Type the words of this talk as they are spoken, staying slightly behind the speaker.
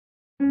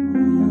History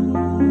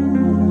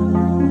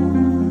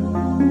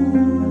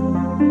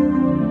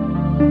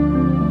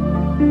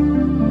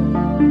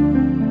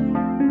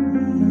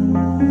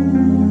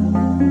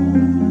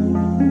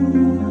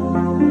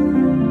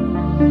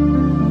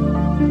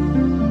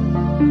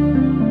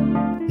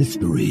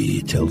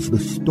tells the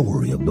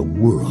story of the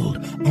world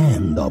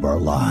and of our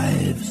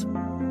lives.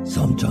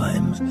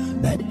 Sometimes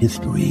that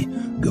history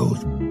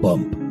goes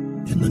bump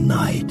in the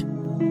night.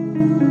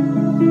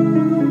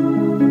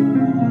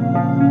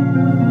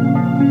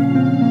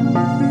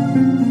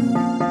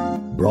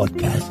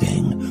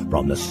 Broadcasting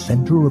from the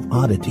center of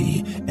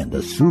oddity and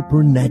the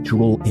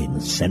supernatural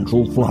in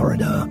Central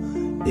Florida,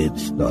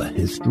 it's the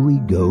History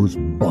Goes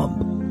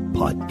Bump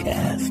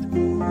podcast.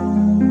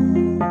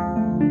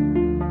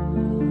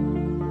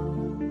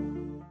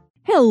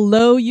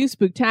 Hello, you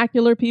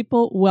spooktacular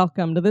people.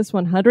 Welcome to this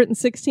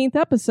 116th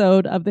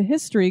episode of the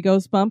History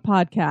Goes Bump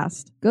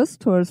podcast. Ghost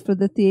tours for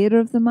the theater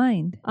of the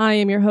mind. I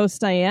am your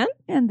host, Diane.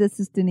 And this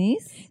is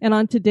Denise. And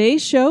on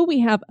today's show, we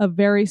have a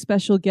very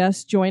special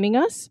guest joining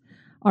us.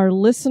 Our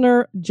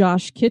listener,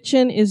 Josh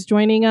Kitchen, is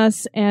joining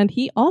us, and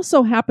he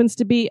also happens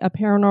to be a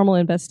paranormal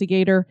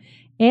investigator.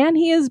 And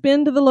he has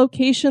been to the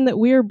location that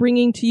we are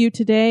bringing to you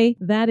today.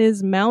 That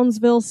is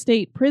Moundsville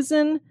State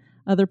Prison.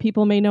 Other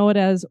people may know it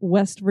as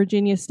West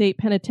Virginia State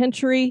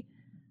Penitentiary.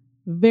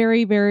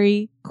 Very,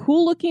 very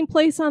cool looking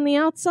place on the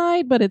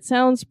outside, but it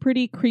sounds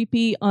pretty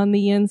creepy on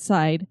the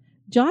inside.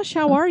 Josh,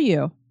 how are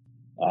you?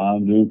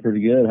 I'm doing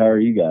pretty good. How are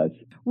you guys?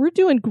 We're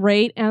doing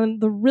great, and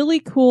the really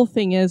cool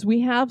thing is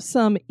we have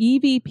some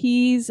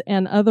EVPs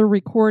and other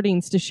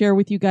recordings to share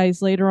with you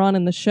guys later on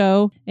in the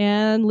show,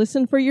 and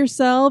listen for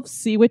yourselves,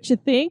 see what you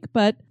think,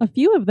 but a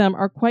few of them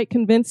are quite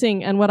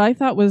convincing, and what I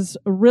thought was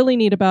really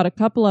neat about a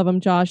couple of them,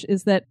 Josh,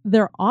 is that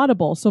they're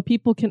audible, so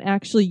people can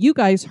actually, you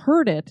guys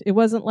heard it. It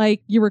wasn't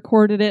like you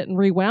recorded it and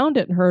rewound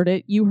it and heard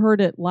it. You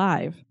heard it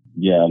live.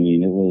 Yeah, I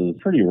mean, it was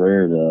pretty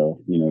rare to,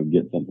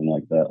 get something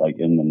like that, like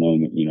in the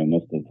moment.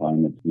 Most of the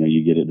time it's,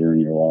 you get it during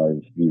your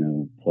live,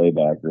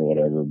 playback or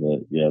whatever.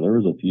 But yeah, there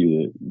was a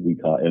few that we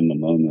caught in the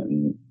moment,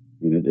 and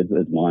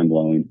it's mind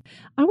blowing.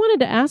 I wanted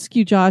to ask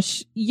you,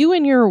 Josh, you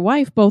and your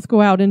wife both go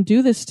out and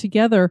do this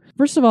together.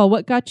 First of all,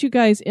 what got you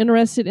guys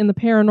interested in the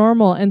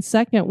paranormal? And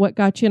second, what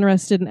got you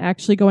interested in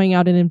actually going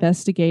out and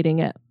investigating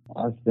it?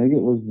 I think it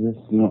was just,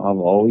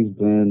 I've always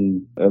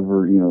been since I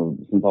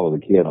was a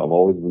kid, I've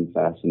always been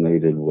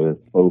fascinated with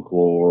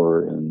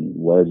folklore and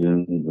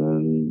legends,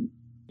 and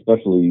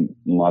especially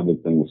my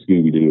big thing was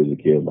Scooby-Doo as a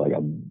kid. Like, I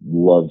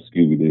loved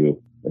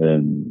Scooby-Doo,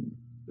 and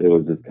it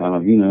was just kind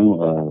of,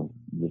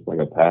 just like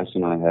a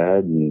passion I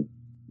had, and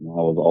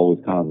I was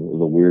always kind of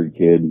a weird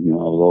kid. I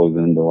was always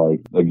into like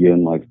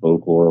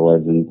folklore,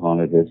 legends,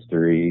 haunted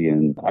history,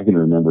 and I can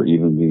remember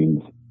even being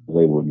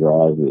able to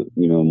drive it.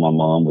 My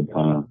mom would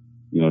kind of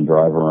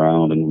drive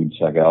around and we'd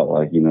check out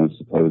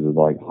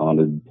supposed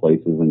haunted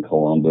places in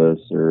Columbus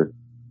or,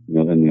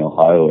 in the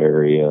Ohio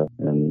area.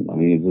 And I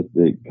mean,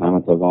 it kind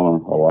of took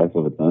on a life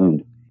of its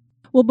own.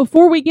 Well,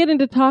 before we get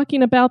into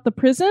talking about the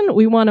prison,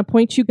 we want to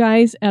point you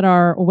guys at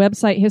our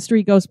website,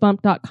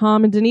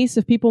 historygoesbump.com. And Denise,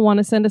 if people want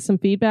to send us some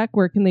feedback,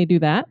 where can they do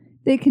that?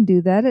 They can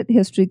do that at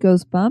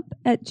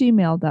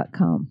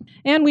historygoesbump@gmail.com.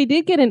 And we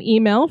did get an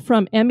email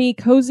from Emmy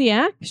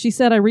Koziak. She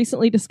said, I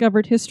recently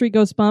discovered History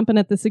Goes Bump, and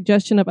at the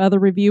suggestion of other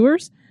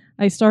reviewers,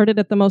 I started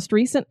at the most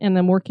recent and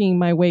I'm working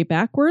my way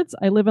backwards.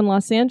 I live in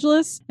Los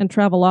Angeles and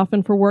travel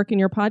often for work, and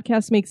your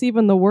podcast makes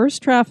even the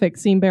worst traffic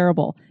seem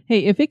bearable.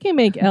 Hey, if it can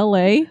make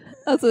L.A.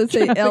 I was going to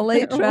say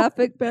L.A.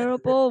 traffic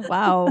bearable.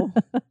 Wow.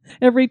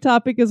 Every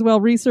topic is well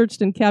researched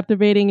and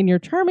captivating, and your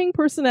charming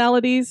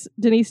personalities.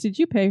 Denise, did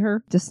you pay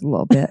her? Just a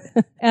little bit.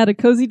 Add a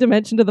cozy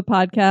dimension to the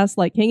podcast,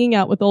 like hanging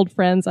out with old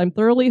friends. I'm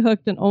thoroughly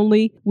hooked and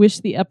only wish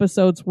the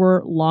episodes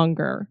were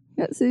longer.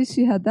 Yeah, see,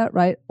 she had that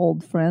right,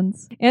 old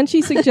friends. And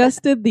she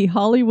suggested the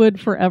Hollywood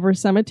Forever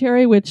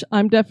Cemetery, which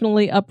I'm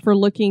definitely up for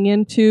looking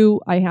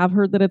into. I have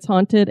heard that it's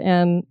haunted,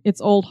 and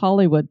it's old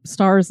Hollywood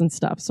stars and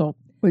stuff, so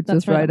which that's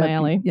is right up up my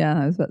alley.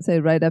 Yeah, I was about to say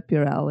right up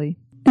your alley.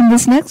 And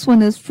this next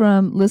one is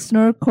from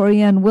listener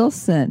Corianne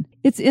Wilson.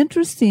 It's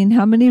interesting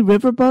how many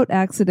riverboat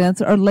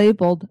accidents are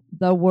labeled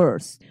the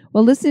worst.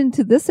 Well, listening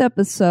to this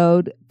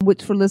episode,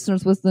 which for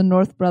listeners was the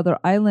North Brother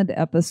Island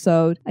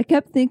episode, I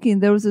kept thinking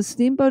there was a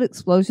steamboat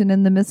explosion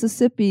in the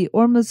Mississippi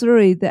or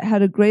Missouri that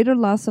had a greater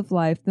loss of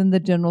life than the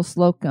General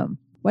Slocum.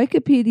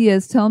 Wikipedia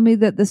is telling me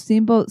that the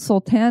steamboat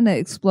Sultana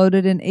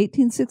exploded in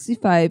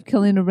 1865,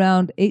 killing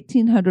around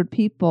 1,800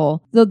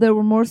 people, though there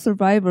were more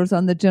survivors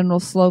on the General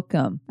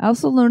Slocum. I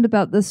also learned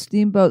about the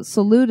steamboat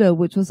Saluda,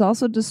 which was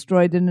also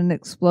destroyed in an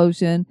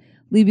explosion,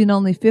 leaving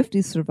only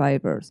 50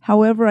 survivors.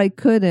 However, I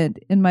couldn't,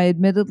 in my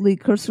admittedly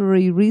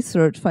cursory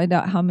research, find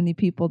out how many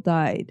people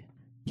died.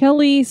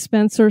 Kelly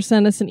Spencer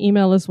sent us an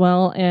email as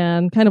well,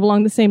 and kind of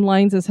along the same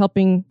lines as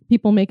helping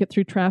people make it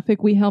through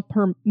traffic, we help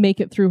her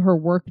make it through her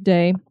work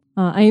day.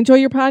 I enjoy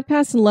your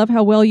podcast and love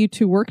how well you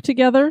two work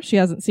together. She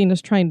hasn't seen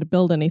us trying to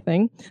build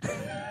anything.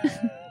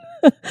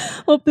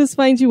 Hope this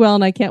finds you well,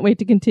 and I can't wait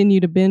to continue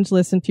to binge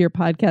listen to your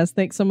podcast.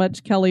 Thanks so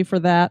much, Kelly, for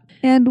that.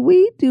 And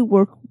we do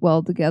work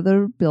well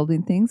together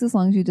building things as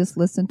long as you just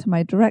listen to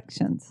my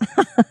directions.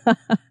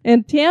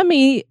 And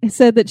Tammy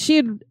said that she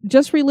had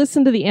just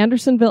re-listened to the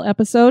Andersonville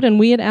episode, and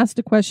we had asked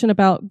a question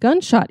about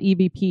gunshot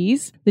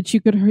EVPs that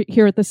you could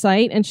hear at the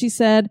site, and she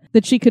said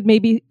that she could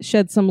maybe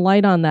shed some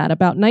light on that.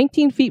 About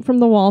 19 feet from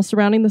the wall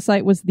surrounding the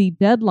site was the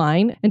dead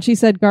line, and she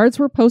said guards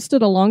were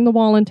posted along the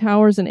wall and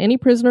towers, and any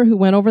prisoner who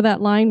went over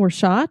that line were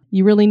shot.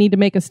 You really need to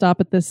make a stop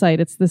at this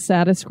site. It's the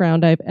saddest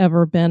ground I've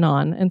ever been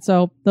on. And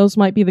so those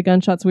might be the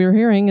gunshots we were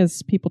hearing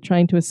as people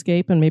trying to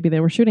escape, and maybe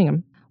they were shooting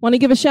them. Want to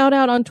give a shout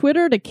out on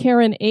Twitter to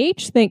Karen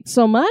H. Thanks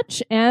so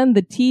much. And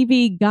the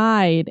TV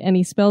Guide. And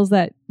he spells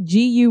that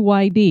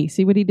G-U-Y-D.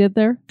 See what he did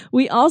there?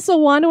 We also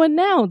want to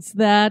announce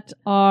that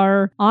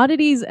our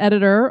Oddities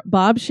editor,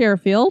 Bob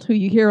Sherfield, who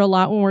you hear a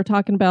lot when we're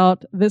talking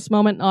about This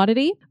Moment in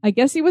Oddity, I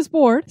guess he was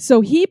bored.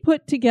 So he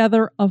put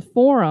together a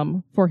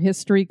forum for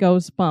History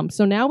Goes Bump.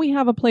 So now we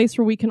have a place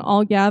where we can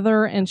all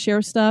gather and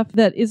share stuff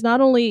that is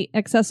not only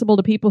accessible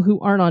to people who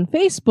aren't on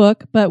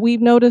Facebook, but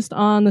we've noticed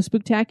on the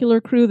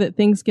Spooktacular crew that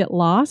things get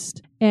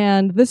lost.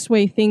 And this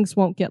way things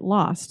won't get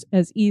lost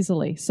as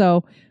easily.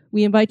 So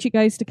we invite you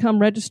guys to come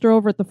register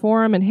over at the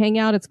forum and hang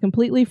out. It's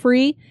completely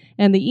free.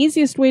 And the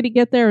easiest way to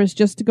get there is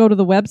just to go to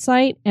the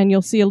website, and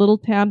you'll see a little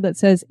tab that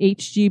says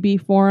HGB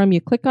Forum. You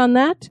click on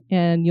that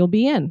and you'll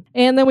be in.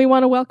 And then we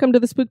want to welcome to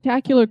the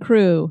Spooktacular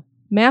crew,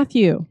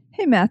 Matthew.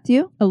 Hey,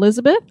 Matthew.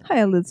 Elizabeth.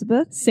 Hi,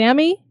 Elizabeth.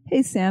 Sammy.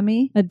 Hey,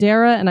 Sammy.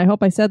 Adara, and I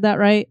hope I said that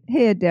right.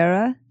 Hey,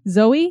 Adara.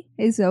 Zoe.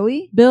 Hey,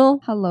 Zoe. Bill.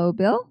 Hello,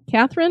 Bill.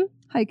 Catherine.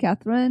 Hi,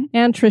 Catherine.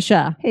 And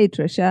Trisha. Hey,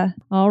 Trisha.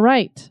 All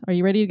right. Are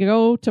you ready to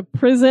go to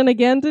prison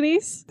again,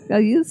 Denise?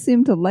 Well, you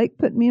seem to like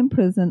putting me in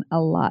prison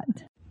a lot.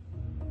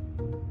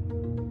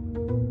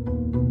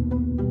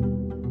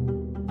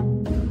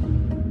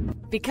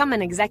 Become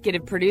an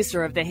executive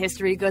producer of the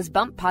History Goes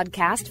Bump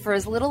podcast for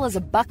as little as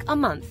 $1 a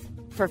month.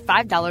 For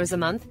 $5 a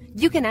month,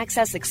 you can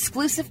access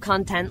exclusive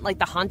content like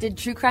the Haunted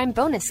True Crime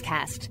Bonus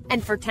Cast.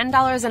 And for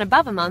 $10 and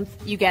above a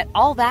month, you get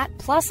all that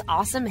plus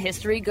awesome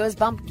History Goes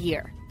Bump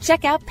gear.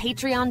 Check out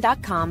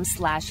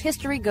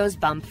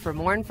patreon.com/historygoesbump for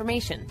more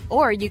information.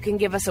 Or you can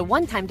give us a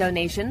one-time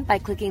donation by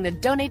clicking the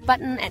donate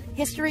button at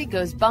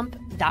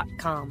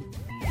historygoesbump.com.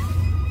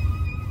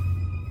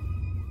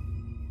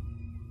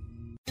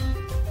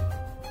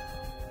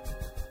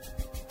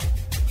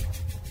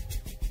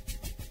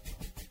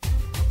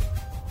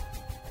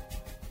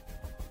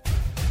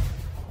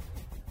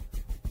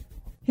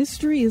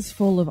 History is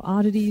full of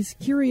oddities,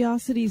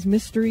 curiosities,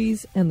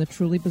 mysteries, and the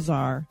truly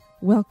bizarre.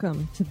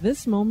 Welcome to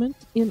This Moment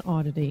in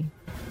Oddity.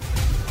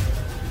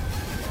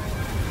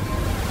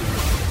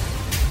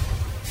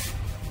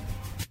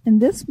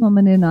 And This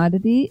Moment in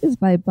Oddity is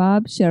by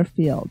Bob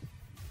Sherfield.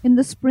 In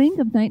the spring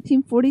of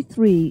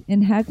 1943,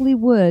 in Hagley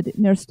Wood,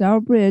 near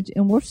Stourbridge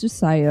in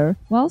Worcestershire,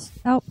 whilst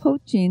out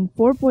poaching,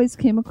 4 boys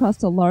came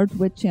across a large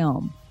wych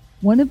elm.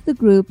 One of the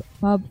group,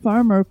 Bob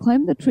Farmer,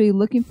 climbed the tree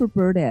looking for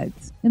bird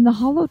eggs. In the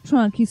hollow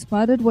trunk, he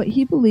spotted what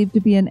he believed to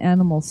be an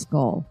animal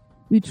skull.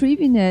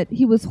 Retrieving it,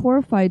 he was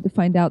horrified to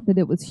find out that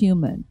it was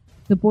human.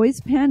 The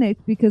boys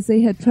panicked because they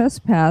had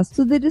trespassed,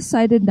 so they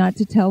decided not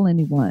to tell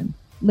anyone.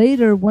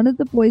 Later, one of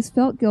the boys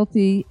felt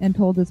guilty and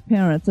told his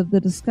parents of the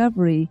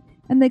discovery,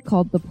 and they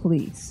called the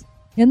police.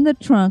 In the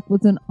trunk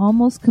was an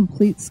almost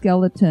complete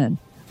skeleton,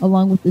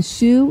 along with a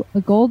shoe,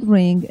 a gold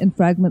ring, and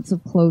fragments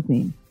of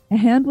clothing. A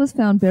hand was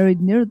found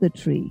buried near the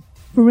tree.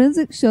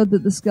 Forensics showed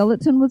that the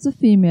skeleton was a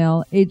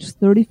female, aged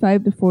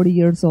 35 to 40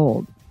 years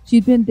old.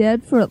 She'd been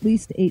dead for at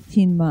least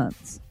 18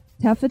 months.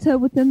 Taffeta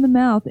within the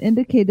mouth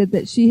indicated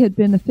that she had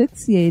been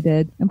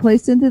asphyxiated and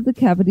placed into the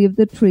cavity of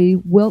the tree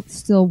whilst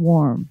still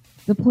warm.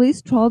 The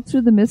police trawled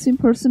through the missing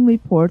person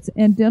reports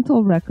and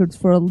dental records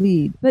for a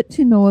lead, but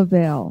to no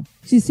avail.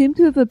 She seemed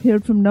to have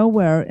appeared from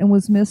nowhere and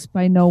was missed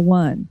by no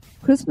one.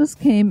 Christmas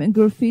came and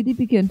graffiti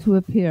began to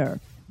appear.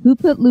 "Who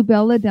put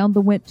Lubella down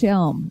the wych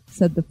elm?"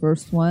 said the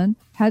first one.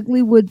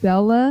 "Hagley Wood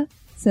Bella,"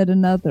 said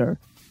another.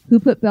 "Who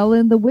put Bella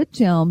in the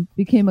wych elm?"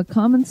 became a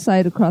common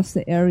sight across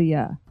the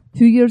area.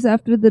 2 years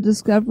after the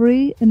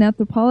discovery, an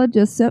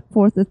anthropologist set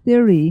forth a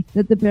theory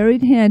that the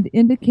buried hand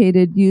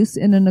indicated use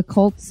in an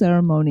occult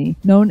ceremony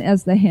known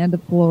as the Hand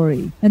of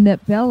Glory, and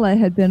that Bella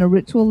had been a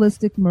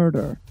ritualistic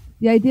murder.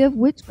 The idea of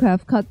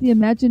witchcraft caught the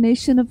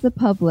imagination of the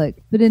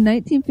public, but in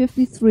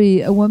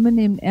 1953, a woman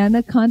named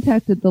Anna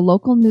contacted the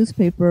local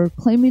newspaper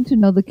claiming to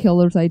know the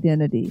killer's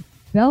identity.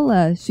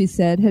 Bella, she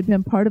said, had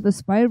been part of a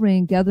spy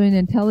ring gathering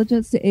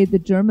intelligence to aid the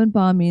German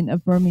bombing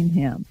of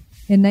Birmingham.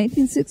 In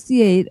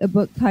 1968, a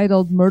book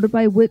titled Murder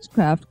by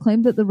Witchcraft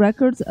claimed that the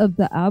records of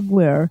the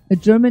Abwehr, a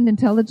German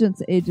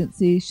intelligence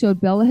agency, showed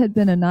Bella had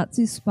been a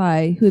Nazi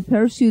spy who had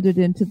parachuted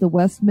into the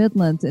West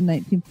Midlands in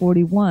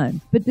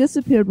 1941, but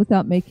disappeared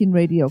without making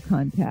radio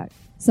contact.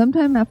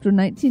 Sometime after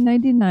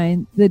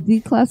 1999, the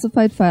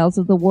declassified files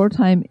of the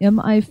wartime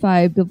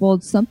MI5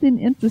 divulged something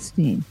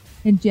interesting.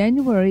 In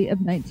January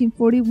of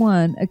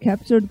 1941, a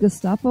captured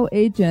Gestapo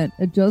agent,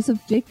 Joseph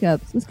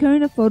Jacobs, was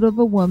carrying a photo of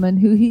a woman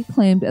who he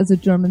claimed as a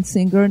German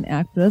singer and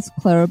actress,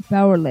 Clara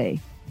Bauerle.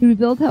 He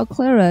revealed how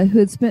Clara, who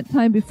had spent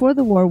time before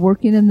the war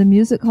working in the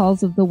music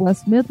halls of the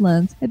West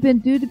Midlands, had been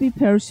due to be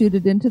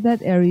parachuted into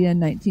that area in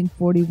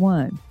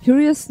 1941.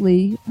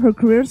 Curiously, her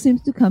career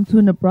seems to come to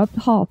an abrupt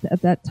halt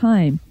at that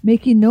time,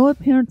 making no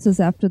appearances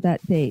after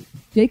that date.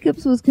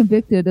 Jacobs was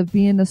convicted of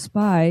being a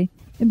spy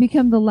and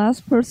became the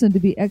last person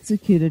to be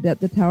executed at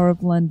the Tower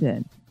of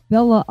London.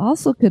 Bella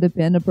also could have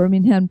been a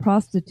Birmingham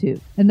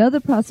prostitute. Another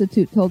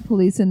prostitute told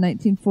police in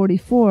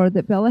 1944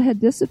 that Bella had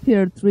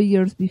disappeared 3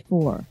 years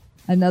before.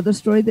 Another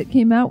story that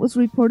came out was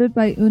reported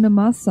by Una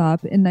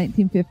Massop in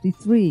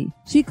 1953.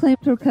 She claimed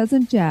her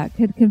cousin Jack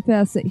had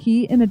confessed that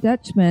he and a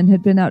Dutchman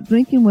had been out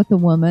drinking with a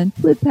woman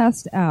who had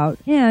passed out,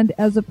 and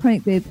as a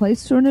prank they had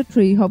placed her in a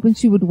tree hoping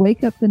she would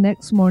wake up the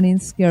next morning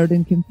scared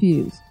and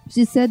confused.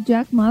 She said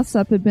Jack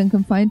Mossop had been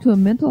confined to a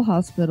mental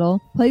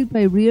hospital, plagued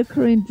by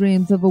reoccurring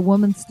dreams of a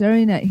woman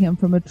staring at him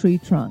from a tree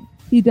trunk.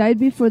 He died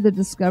before the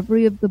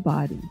discovery of the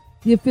body.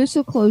 The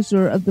official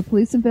closure of the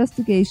police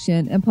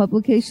investigation and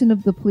publication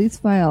of the police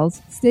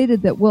files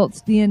stated that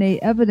Wilt's DNA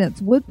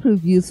evidence would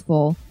prove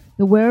useful.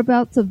 The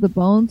whereabouts of the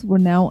bones were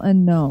now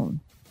unknown.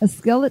 A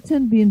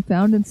skeleton being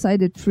found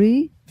inside a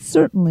tree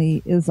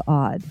certainly is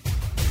odd.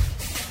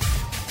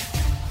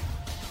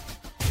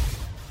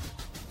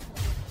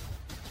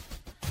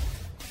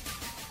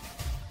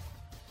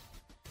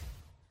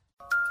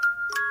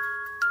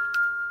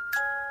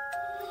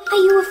 Are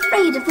you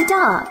afraid of the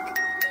dark?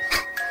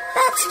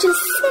 That's just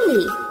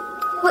silly.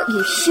 What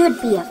you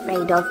should be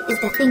afraid of is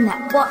the thing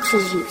that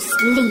watches you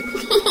sleep.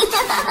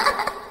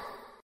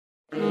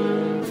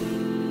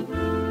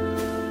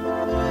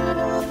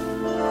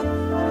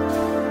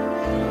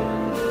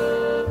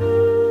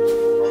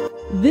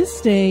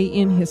 This Day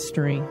in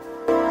History.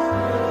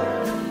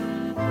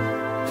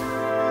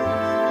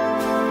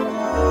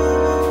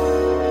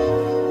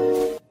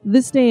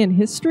 This Day in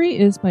History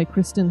is by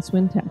Kristen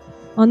Swintek.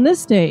 On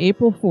this day,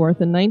 April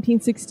 4th, in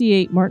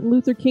 1968, Martin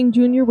Luther King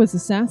Jr. was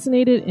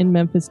assassinated in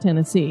Memphis,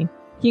 Tennessee.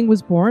 King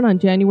was born on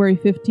January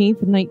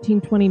 15th,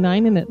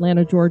 1929 in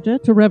Atlanta, Georgia,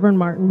 to Reverend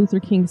Martin Luther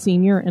King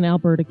Sr. and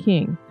Alberta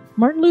King.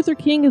 Martin Luther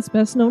King is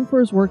best known for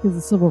his work as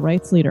a civil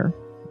rights leader.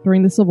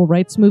 During the civil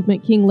rights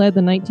movement, King led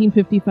the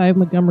 1955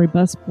 Montgomery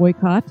bus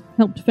boycott,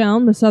 helped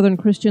found the Southern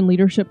Christian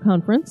Leadership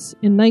Conference.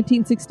 In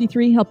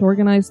 1963, helped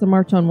organize the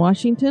March on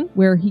Washington,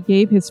 where he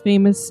gave his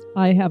famous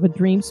I Have a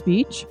Dream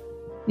speech.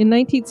 In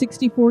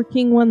 1964,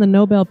 King won the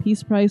Nobel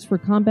Peace Prize for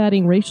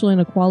combating racial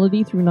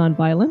inequality through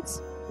nonviolence.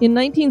 In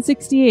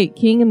 1968,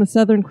 King and the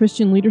Southern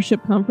Christian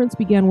Leadership Conference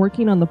began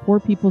working on the Poor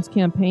People's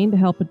Campaign to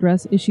help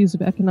address issues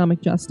of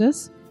economic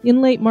justice.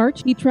 In late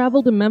March, he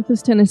traveled to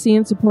Memphis, Tennessee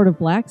in support of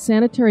black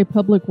sanitary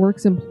public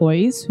works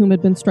employees whom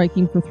had been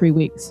striking for 3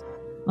 weeks.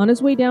 On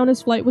his way down,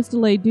 his flight was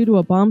delayed due to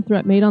a bomb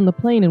threat made on the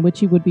plane in which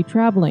he would be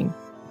traveling.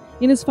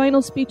 In his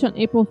final speech on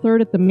April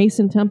 3rd at the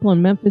Mason Temple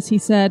in Memphis, he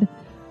said,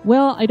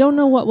 "Well, I don't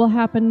know what will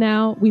happen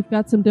now. We've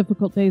got some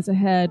difficult days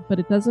ahead, but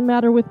it doesn't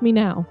matter with me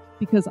now,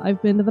 because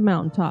I've been to the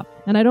mountaintop,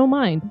 and I don't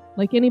mind.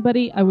 Like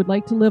anybody, I would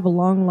like to live a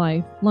long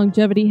life.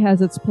 Longevity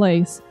has its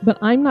place, but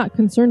I'm not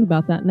concerned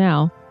about that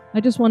now. I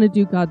just want to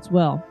do God's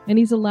will. And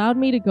He's allowed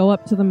me to go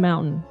up to the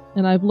mountain,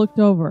 and I've looked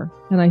over,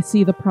 and I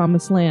see the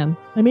promised land.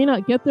 I may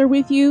not get there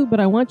with you, but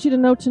I want you to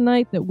know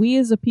tonight that we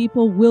as a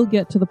people will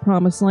get to the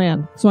promised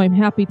land. So I'm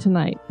happy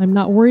tonight. I'm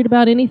not worried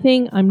about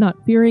anything. I'm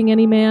not fearing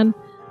any man.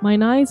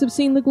 Mine eyes have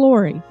seen the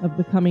glory of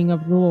the coming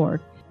of the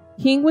Lord."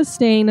 King was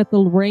staying at the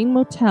Lorraine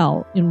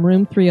Motel in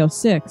room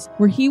 306,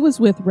 where he was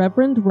with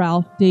Reverend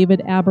Ralph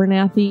David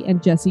Abernathy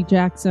and Jesse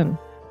Jackson.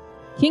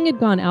 King had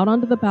gone out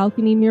onto the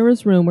balcony near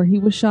his room where he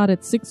was shot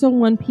at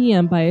 6:01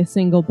 p.m. by a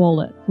single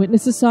bullet.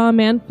 Witnesses saw a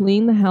man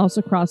fleeing the house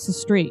across the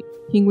street.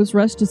 King was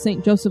rushed to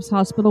St. Joseph's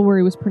Hospital where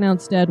he was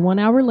pronounced dead 1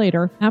 hour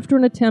later after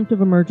an attempt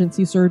of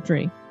emergency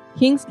surgery.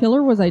 King's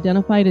killer was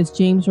identified as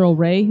James Earl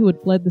Ray, who had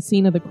fled the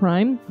scene of the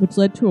crime, which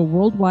led to a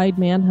worldwide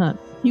manhunt.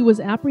 He was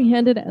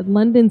apprehended at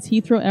London's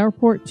Heathrow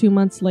Airport 2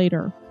 months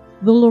later.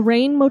 The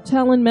Lorraine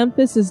Motel in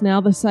Memphis is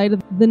now the site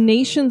of the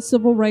nation's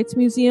Civil Rights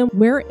Museum,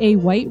 where a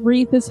white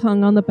wreath is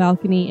hung on the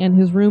balcony, and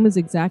his room is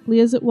exactly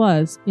as it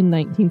was in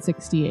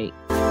 1968.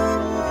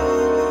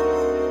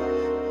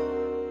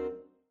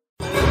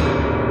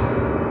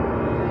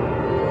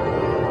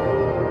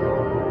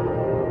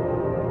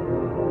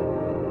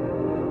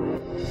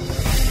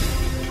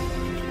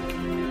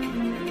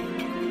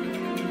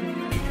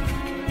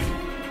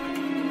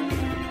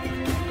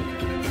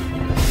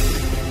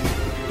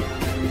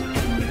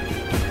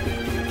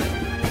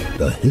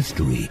 The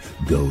History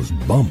Goes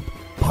Bump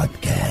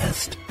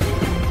podcast.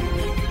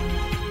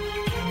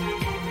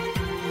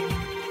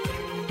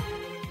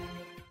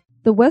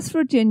 The West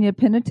Virginia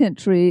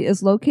Penitentiary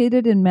is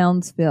located in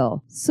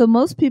Moundsville, so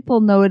most people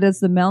know it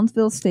as the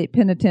Moundsville State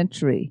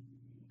Penitentiary.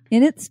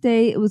 In its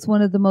day, it was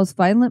one of the most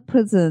violent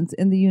prisons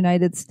in the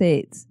United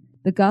States.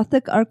 The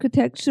Gothic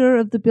architecture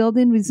of the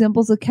building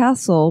resembles a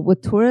castle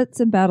with turrets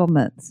and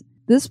battlements.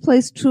 This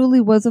place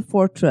truly was a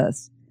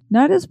fortress,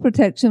 not as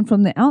protection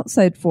from the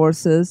outside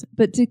forces,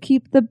 but to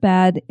keep the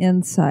bad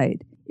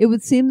inside. It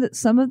would seem that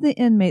some of the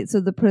inmates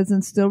of the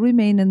prison still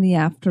remain in the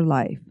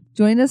afterlife.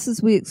 Join us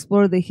as we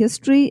explore the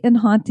history and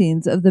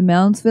hauntings of the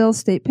Moundsville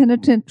State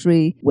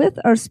Penitentiary with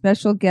our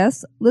special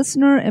guest,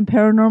 listener and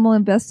paranormal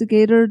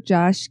investigator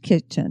Josh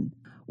Kitchen.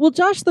 Well,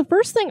 Josh, the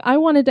first thing I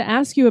wanted to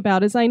ask you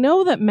about is I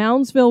know that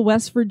Moundsville,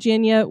 West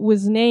Virginia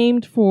was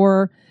named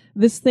for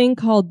this thing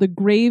called the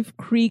Grave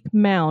Creek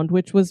Mound,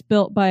 which was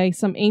built by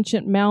some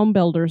ancient mound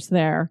builders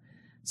there.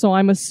 So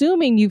I'm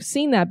assuming you've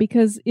seen that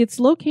because it's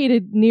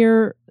located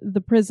near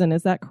the prison.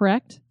 Is that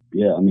correct?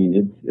 Yeah, I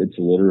mean, it's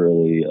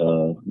literally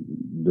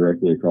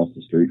directly across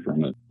the street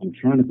from it. I'm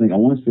trying to think. I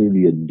want to say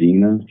the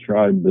Adena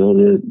tribe built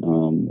it.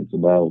 It's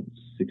about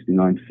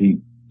 69 feet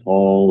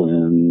tall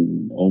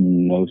and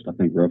almost, I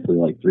think, roughly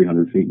like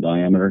 300 feet in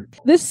diameter.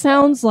 This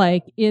sounds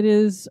like it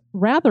is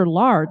rather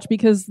large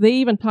because they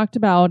even talked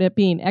about it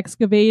being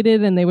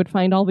excavated and they would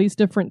find all these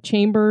different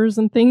chambers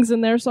and things in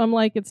there. So I'm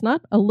like, it's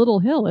not a little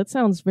hill. It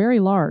sounds very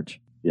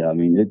large. Yeah, I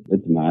mean,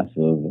 it's massive.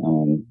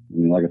 I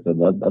mean, like I said,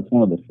 that's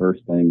one of the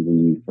first things when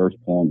you first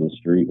pull onto the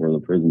street where the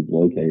prison's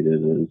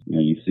located is,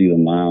 you see the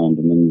mound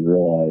and then you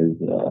realize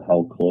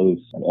how close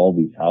all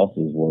these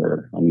houses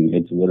were. I mean,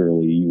 it's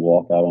literally, you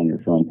walk out on your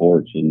front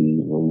porch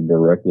and we're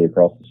directly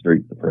across the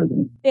street to the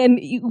prison. And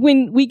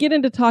when we get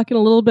into talking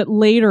a little bit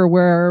later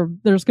where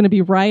there's going to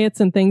be riots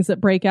and things that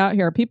break out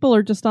here, people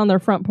are just on their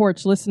front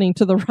porch listening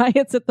to the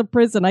riots at the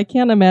prison. I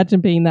can't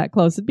imagine being that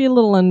close. It'd be a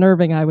little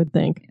unnerving, I would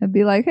think. It'd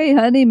be like, hey,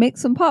 honey, make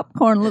some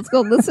popcorn. Let's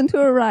go listen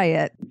to a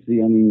riot.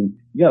 See, I mean,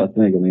 you got to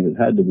think, I mean,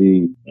 it had to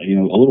be,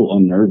 a little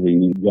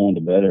unnerving. You going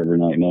to bed every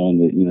night knowing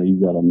that,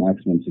 you've got a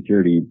maximum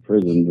security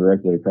prison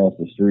directly across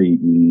the street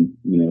and,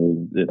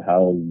 it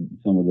housed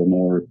some of the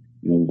more,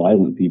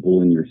 violent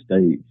people in your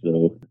state.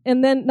 So,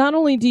 and then not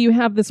only do you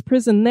have this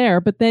prison there,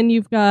 but then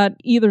you've got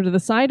either to the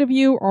side of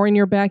you or in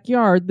your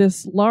backyard,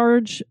 this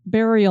large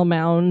burial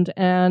mound.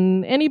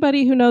 And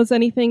anybody who knows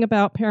anything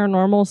about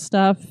paranormal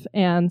stuff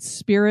and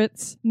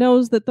spirits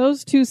knows that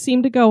those two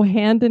seem to go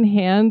hand in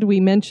hand.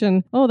 We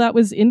mention, that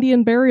was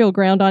Indian burial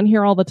ground on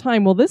here all the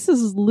time. Well, this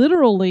is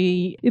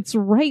literally, it's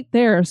right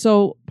there.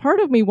 So part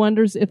of me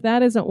wonders if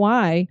that isn't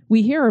why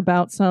we hear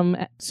about some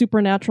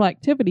supernatural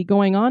activity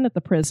going on at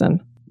the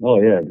prison. Oh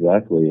yeah,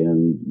 exactly.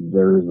 And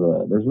there's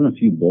been a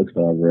few books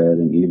that I've read,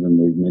 and even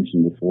they've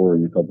mentioned before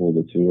in a couple of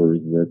the tours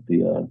that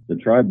the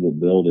tribe that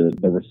built it,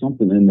 there was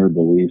something in their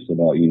beliefs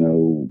about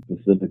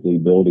specifically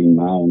building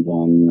mounds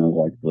on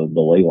like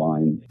the ley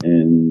lines,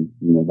 and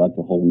that's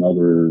a whole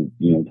nother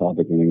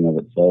topic in and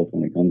of itself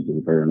when it comes to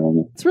the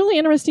paranormal. It's really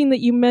interesting that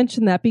you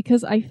mentioned that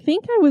because I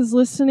think I was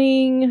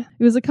listening.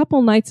 It was a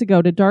couple nights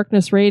ago to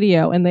Darkness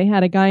Radio, and they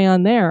had a guy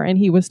on there, and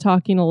he was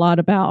talking a lot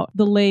about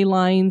the ley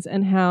lines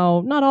and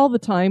how not all the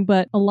time,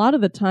 but a lot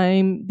of the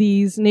time,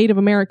 these Native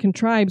American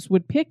tribes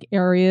would pick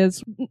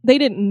areas. They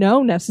didn't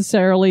know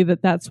necessarily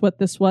that that's what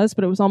this was,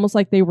 but it was almost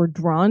like they were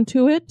drawn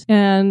to it.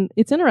 And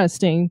it's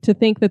interesting to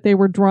think that they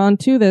were drawn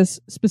to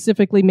this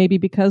specifically maybe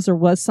because there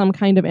was some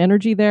kind of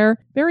energy there.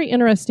 Very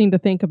interesting to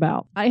think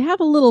about. I have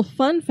a little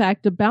fun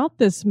fact about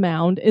this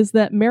mound is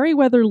that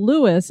Meriwether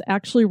Lewis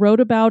actually wrote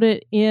about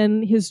it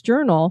in his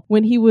journal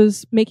when he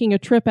was making a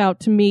trip out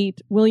to meet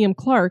William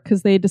Clark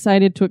because they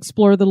decided to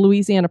explore the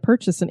Louisiana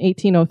Purchase in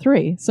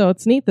 1803. So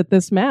it's neat that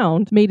this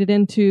mound made it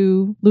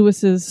into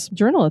Lewis's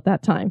journal at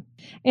that time.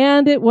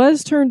 And it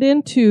was turned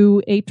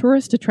into a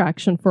tourist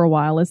attraction for a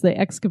while as they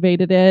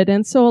excavated it.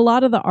 And so a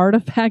lot of the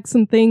artifacts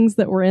and things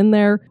that were in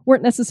there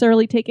weren't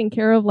necessarily taken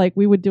care of like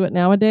we would do it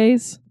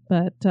nowadays.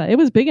 But it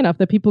was big enough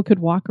that people could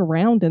walk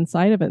around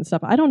inside of it and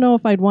stuff. I don't know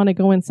if I'd want to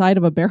go inside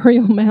of a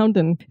burial mound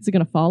and is it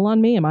going to fall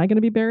on me? Am I going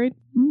to be buried?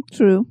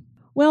 True.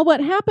 Well,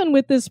 what happened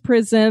with this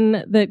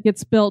prison that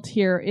gets built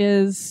here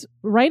is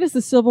right as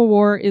the Civil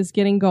War is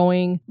getting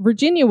going,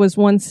 Virginia was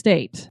one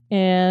state,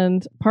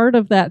 and part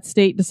of that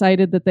state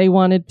decided that they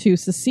wanted to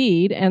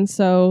secede. And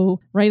so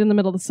right in the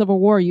middle of the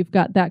Civil War, you've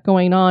got that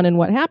going on. And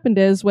what happened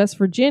is West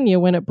Virginia,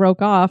 when it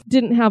broke off,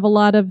 didn't have a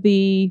lot of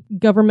the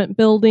government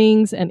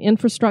buildings and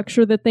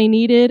infrastructure that they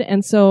needed.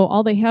 And so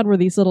all they had were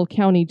these little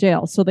county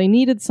jails. So they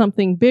needed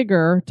something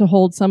bigger to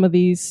hold some of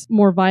these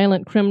more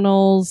violent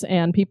criminals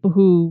and people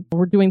who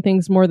were doing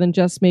things more than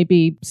just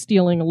maybe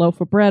stealing a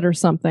loaf of bread or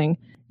something.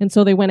 And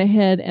so they went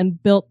ahead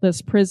and built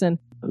this prison.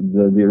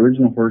 The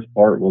original first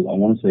part was, I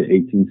want to say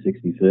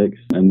 1866,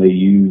 and they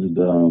used,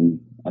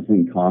 I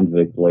think,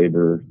 convict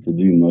labor to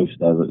do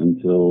most of it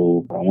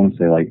until, I want to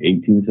say like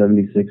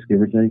 1876,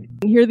 give or take.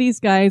 Here these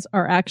guys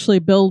are actually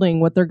building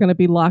what they're going to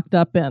be locked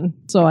up in.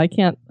 So I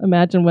can't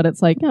imagine what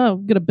it's like,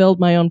 I'm going to build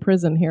my own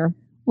prison here.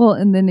 Well,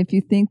 and then if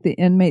you think the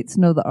inmates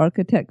know the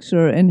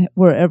architecture and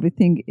where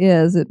everything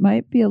is, it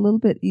might be a little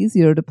bit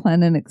easier to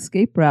plan an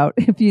escape route.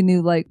 If you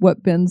knew like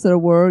what bins there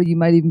were, you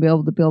might even be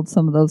able to build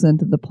some of those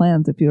into the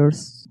plans if you're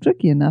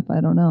tricky enough.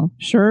 I don't know.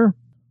 Sure.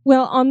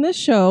 Well, on this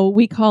show,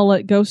 we call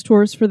it Ghost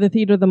Tours for the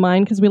Theater of the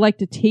Mind because we like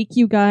to take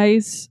you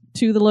guys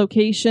to the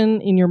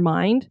location in your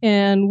mind.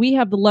 And we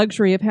have the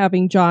luxury of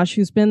having Josh,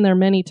 who's been there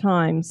many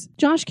times.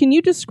 Josh, can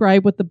you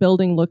describe what the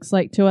building looks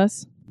like to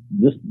us?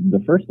 just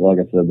the first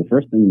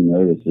thing you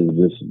notice is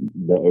just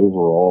the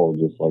overall,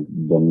 just like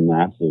the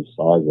massive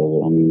size of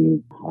it. I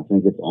mean, I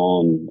think it's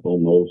on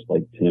almost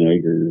like 10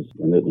 acres,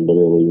 and it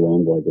literally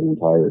runs like an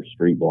entire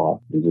street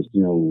block. And just,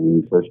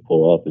 when you first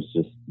pull up, it's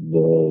just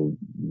the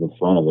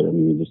front of it. I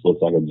mean, it just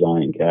looks like a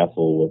giant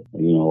castle with,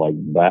 like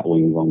bat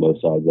wings on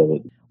both sides of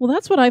it. Well,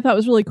 that's what I thought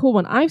was really cool.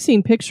 When I've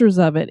seen pictures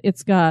of it,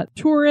 it's got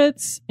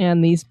turrets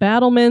and these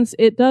battlements.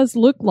 It does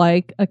look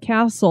like a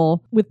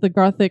castle with the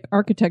Gothic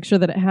architecture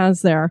that it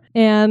has there.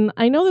 And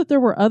I know that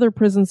there were other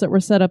prisons that were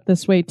set up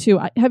this way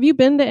too. Have you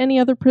been to any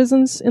other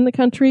prisons in the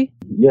country?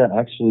 Yeah,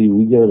 actually,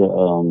 we go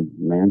to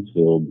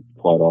Mansfield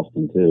quite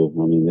often too.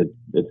 I mean,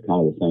 it's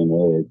kind of the same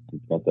way.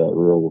 It's got that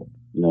real,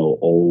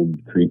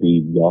 old,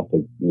 creepy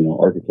Gothic,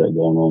 architect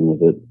going on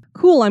with it.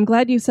 Cool. I'm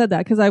glad you said that,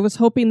 because I was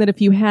hoping that if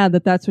you had,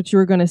 that's what you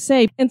were going to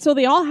say. And so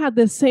they all had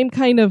this same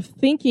kind of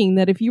thinking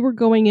that if you were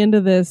going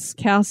into this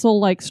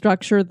castle-like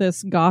structure,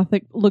 this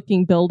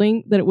Gothic-looking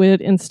building, that it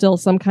would instill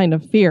some kind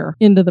of fear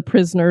into the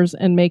prisoners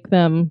and make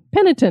them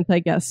penitent, I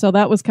guess. So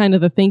that was kind of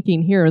the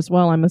thinking here as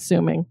well, I'm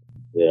assuming.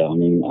 Yeah, I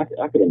mean,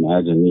 I could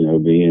imagine,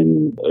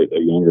 being a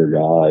younger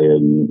guy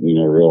and,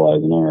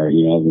 realizing, all right,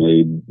 I've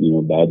made,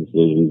 bad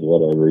decisions,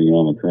 whatever,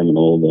 I'm a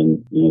criminal,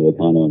 then, they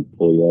kind of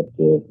pull you up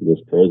to this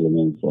prison,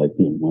 and it's like,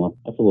 well,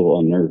 that's a little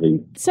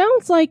unnerving.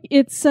 Sounds like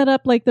it's set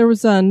up like there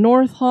was a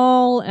North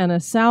Hall and a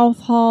South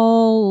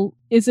Hall.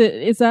 Is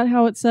that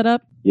how it's set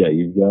up? Yeah,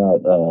 you've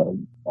got,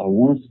 I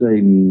want to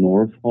say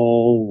North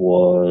Hall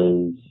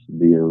was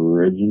the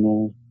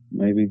original,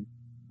 maybe.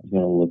 I'm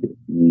going to look at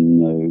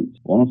notes.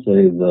 I want to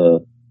say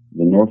the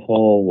North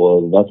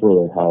Hall that's where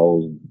they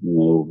housed,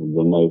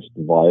 the most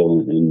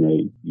violent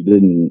inmates. You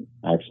didn't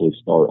actually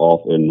start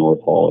off in North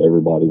Hall.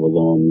 Everybody was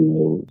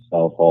on,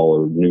 South Hall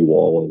or New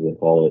Wall, as they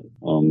call it.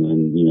 And,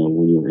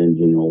 when you were in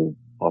general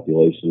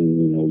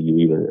population, you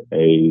either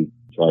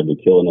tried to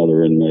kill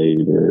another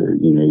inmate or,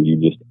 you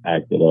just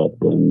acted up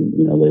and,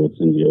 they would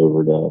send you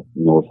over to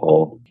North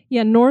Hall.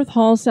 Yeah, North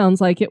Hall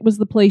sounds like it was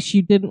the place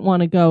you didn't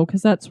want to go,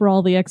 because that's where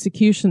all the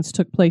executions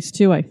took place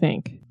too, I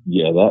think.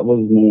 Yeah, that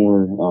was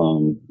more,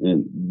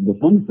 and the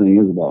fun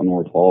thing is about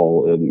North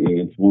Hall,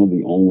 it's one of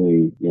the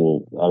only,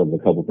 out of the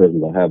couple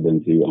prisons I have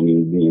been to, I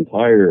mean, the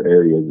entire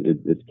area,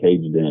 it's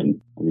caged in.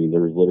 I mean,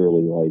 there's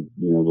literally like,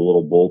 the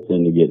little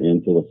bolts-in to get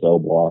into the cell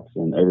blocks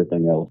and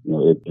everything else,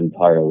 it's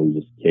entirely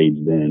just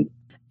caged in.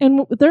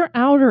 And their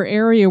outer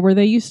area where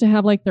they used to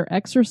have like their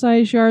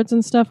exercise yards and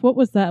stuff, what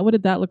was that? What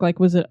did that look like?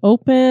 Was it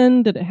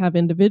open? Did it have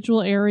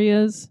individual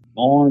areas?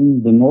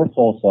 On the North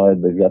Hall side,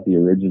 they've got the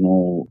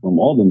original, from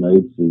all the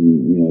notes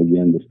and,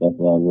 again, the stuff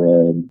that I've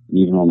read,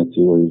 even on the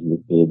tours,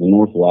 the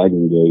North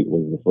Wagon Gate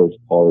was the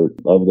first part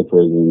of the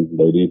prison.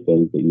 They do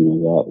think that,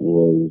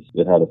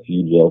 it had a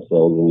few jail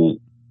cells in it.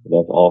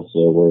 That's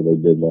also where they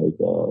did like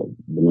the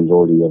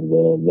majority of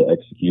the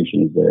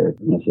executions there.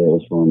 I'm going to say it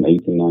was from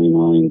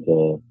 1899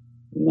 to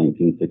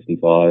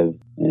 1965,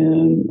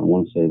 and I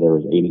want to say there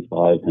was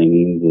 85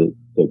 hangings that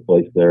took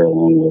place there,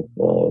 along with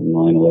 9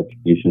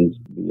 electrocutions.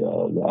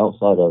 The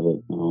outside of it,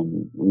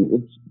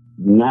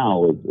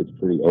 it's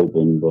pretty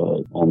open,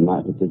 but on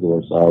that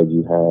particular side,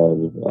 you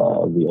have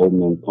the Old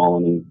Men's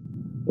Colony.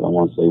 But I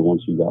want to say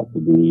once you got to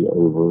be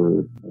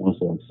over, I want to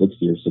say like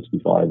 60 or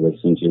 65, they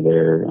sent you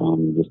there.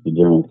 Just the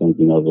general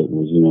thinking of it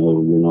was,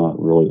 you're not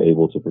really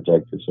able to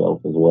protect yourself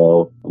as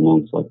well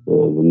amongst like the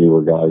newer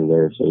guys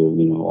there. So,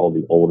 all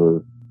the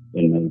older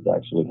inmates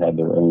actually had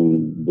their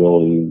own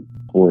building,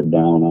 tore it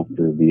down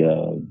after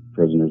the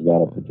prisoners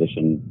got a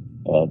petition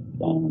up.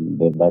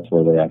 But that's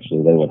where they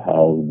would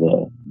house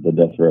the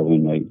death row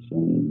inmates,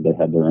 and they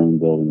had their own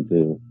building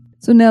too.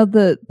 So now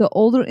the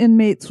older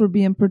inmates were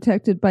being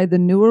protected by the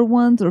newer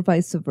ones, or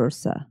vice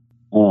versa?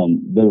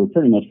 They were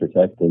pretty much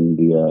protecting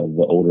the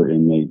older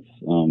inmates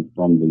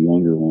from the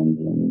younger ones,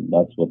 and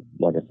that's what,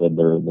 like I said,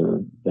 they're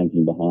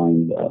thinking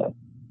behind,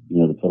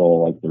 to put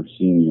all like their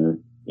senior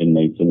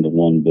inmates into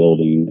one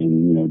building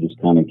and,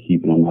 just kind of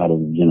keeping them out of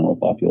the general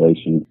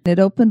population. It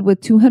opened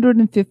with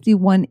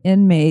 251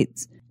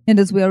 inmates, and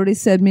as we already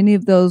said, many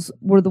of those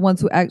were the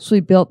ones who actually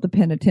built the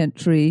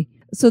penitentiary.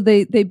 So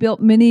they built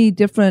many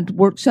different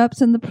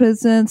workshops in the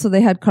prison. So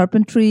they had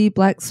carpentry,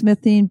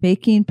 blacksmithing,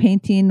 baking,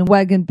 painting,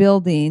 wagon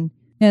building.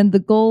 And the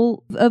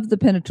goal of the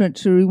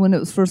penitentiary when it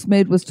was first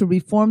made was to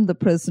reform the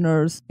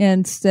prisoners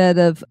instead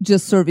of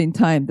just serving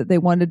time, that they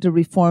wanted to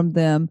reform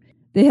them.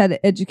 They had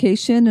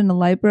education and a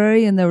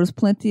library, and there was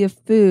plenty of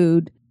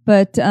food.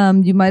 But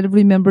you might have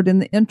remembered in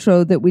the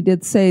intro that we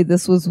did say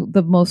this was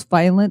the most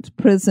violent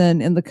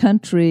prison in the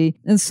country.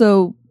 And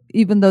so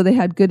even though they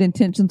had good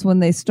intentions when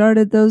they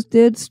started, those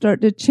did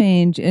start to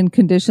change and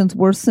conditions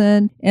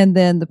worsened, and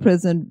then the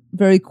prison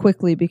very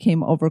quickly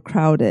became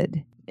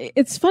overcrowded.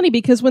 It's funny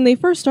because when they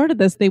first started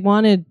this, they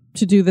wanted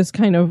to do this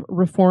kind of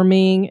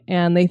reforming,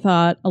 and they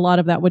thought a lot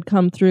of that would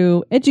come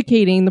through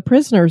educating the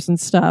prisoners and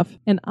stuff.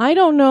 And I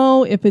don't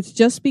know if it's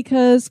just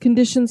because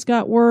conditions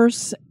got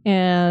worse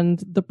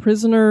and the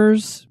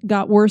prisoners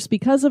got worse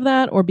because of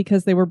that, or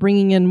because they were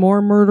bringing in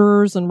more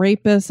murderers and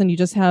rapists and you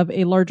just have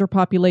a larger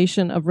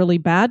population of really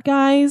bad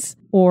guys.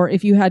 or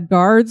if you had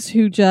guards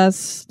who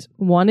just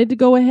wanted to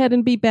go ahead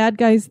and be bad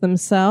guys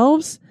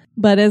themselves.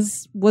 But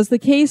as was the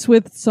case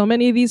with so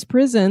many of these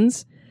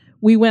prisons,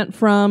 we went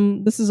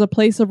from this is a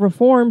place of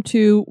reform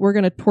to we're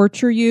going to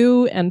torture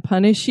you and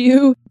punish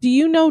you. Do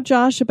you know,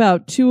 Josh,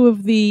 about two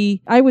of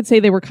I would say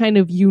they were kind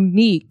of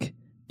unique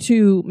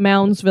to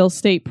Moundsville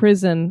State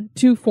Prison,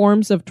 two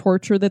forms of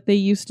torture that they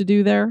used to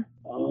do there?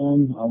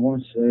 I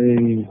want to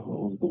say,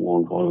 what was the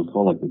one called? It was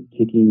called like the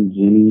Kicking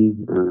Jenny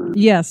or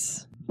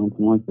Yes.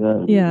 something like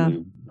that. Yeah.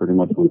 They pretty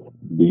much would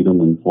beat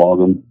them and flog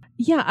them.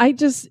 Yeah,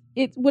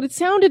 what it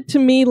sounded to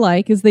me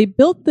like is they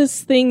built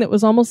this thing that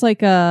was almost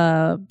like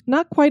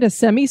not quite a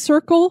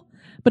semicircle,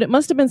 but it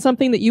must have been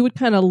something that you would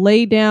kind of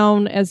lay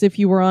down as if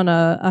you were on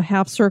a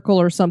half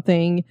circle or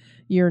something.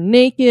 You're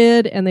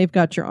naked and they've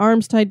got your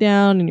arms tied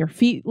down and your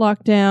feet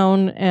locked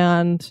down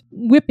and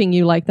whipping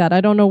you like that.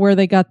 I don't know where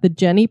they got the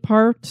Jenny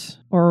part,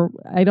 or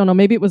I don't know,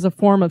 maybe it was a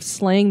form of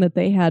slang that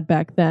they had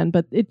back then,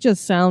 but it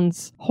just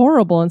sounds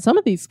horrible. And some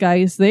of these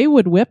guys, they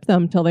would whip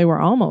them till they were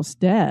almost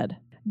dead.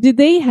 Did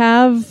they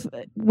have,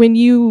 when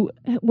you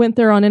went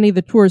there on any of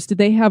the tours, did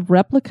they have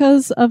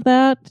replicas of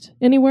that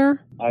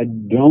anywhere? I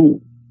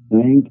don't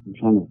think, I'm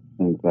trying to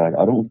think back,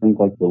 I don't think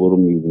like the little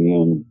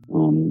museum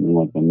in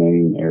like the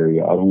main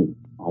area, I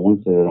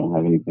want to say they don't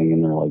have anything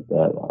in there like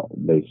that.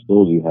 They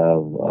still do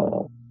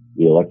have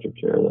the electric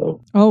chair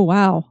though. Oh,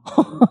 wow.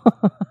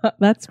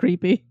 That's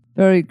creepy.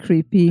 Very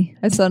creepy.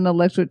 I saw an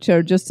electric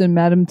chair just in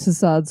Madame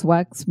Tussauds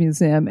Wax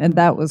Museum, and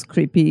that was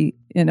creepy.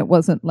 And it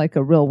wasn't like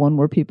a real one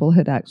where people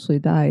had actually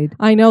died.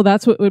 I know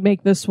that's what would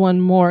make this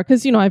one more,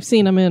 because, I've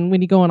seen them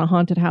when you go in a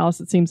haunted house,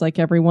 it seems like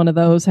every one of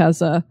those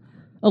has a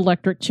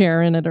electric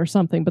chair in it or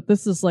something. But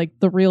this is like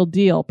the real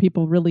deal.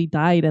 People really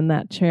died in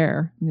that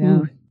chair. Yeah.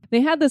 Ooh. They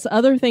had this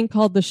other thing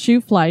called the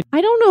shoe fly. I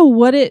don't know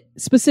what it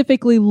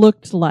specifically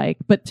looked like,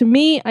 but to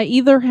me, I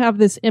either have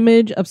this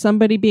image of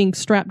somebody being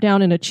strapped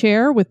down in a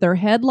chair with their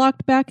head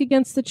locked back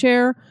against the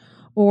chair,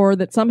 or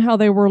that somehow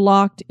they were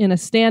locked in a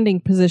standing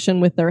position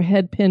with their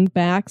head pinned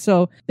back.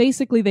 So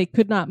basically they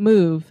could not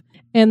move.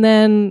 And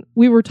then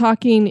we were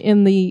talking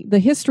in the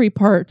history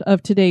part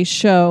of today's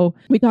show.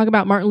 We talk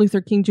about Martin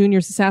Luther King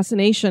Jr.'s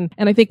assassination.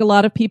 And I think a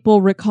lot of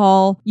people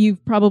recall,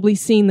 you've probably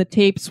seen the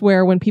tapes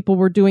where when people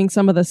were doing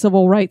some of the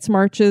civil rights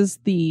marches,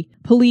 the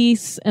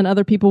police and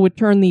other people would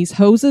turn these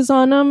hoses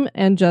on them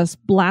and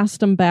just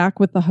blast them back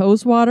with the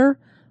hose water.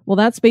 Well,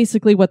 that's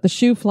basically what the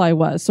shoe fly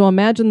was. So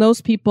imagine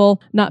those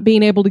people not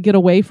being able to get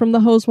away from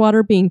the hose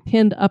water, being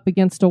pinned up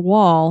against a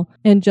wall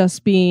and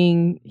just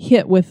being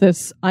hit with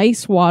this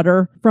ice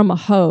water from a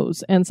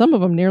hose. And some of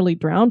them nearly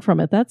drowned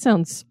from it. That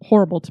sounds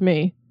horrible to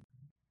me.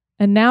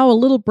 And now a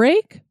little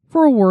break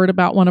for a word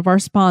about one of our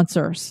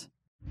sponsors.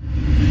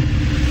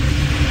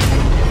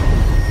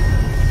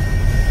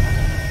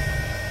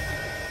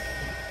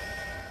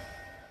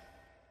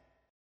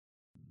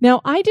 Now,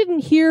 I didn't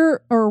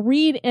hear or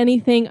read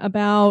anything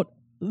about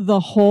the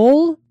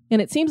hole,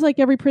 and it seems like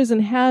every prison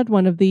had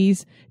one of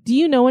these. Do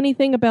you know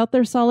anything about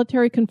their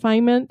solitary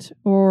confinement,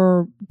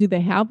 or do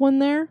they have one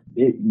there?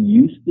 It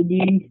used to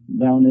be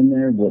down in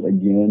there, but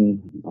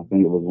again, I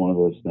think it was one of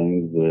those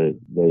things that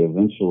they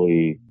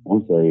eventually, I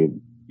want to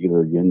say, either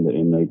again, the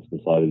inmates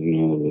decided,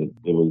 that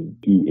it was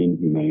too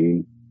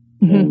inhumane.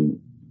 Mm-hmm. And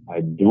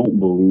I don't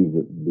believe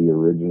that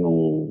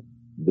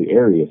the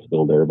area is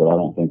still there, but I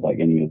don't think like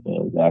any of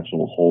the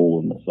actual hole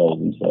in the cells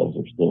themselves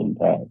are still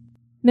intact.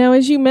 Now,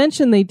 as you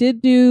mentioned, they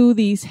did do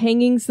these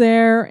hangings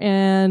there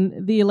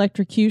and the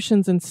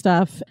electrocutions and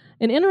stuff.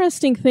 An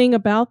interesting thing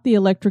about the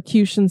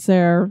electrocutions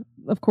there,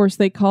 of course,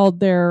 they called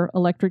their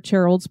electric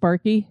chair Old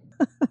Sparky.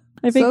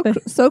 I think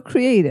so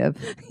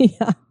creative.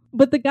 Yeah.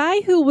 But the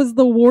guy who was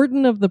the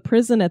warden of the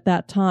prison at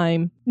that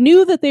time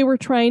knew that they were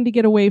trying to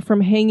get away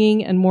from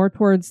hanging and more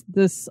towards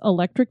this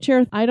electric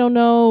chair. I don't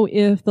know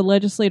if the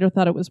legislator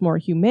thought it was more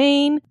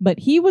humane, but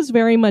he was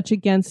very much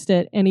against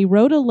it. And he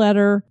wrote a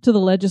letter to the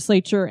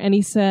legislature and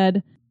he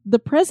said, "The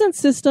present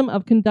system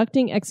of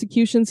conducting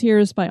executions here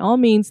is by all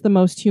means the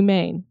most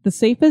humane, the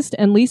safest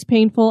and least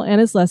painful, and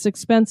is less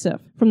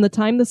expensive. From the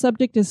time the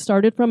subject is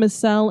started from his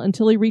cell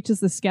until he reaches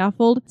the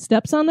scaffold,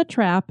 steps on the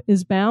trap,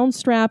 is bound,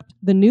 strapped,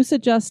 the noose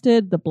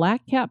adjusted, the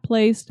black cap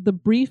placed, the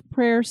brief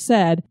prayer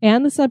said,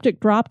 and the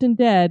subject dropped and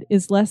dead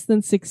is less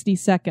than 60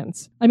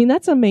 seconds. I mean,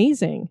 that's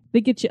amazing.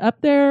 They get you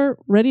up there,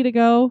 ready to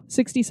go,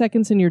 60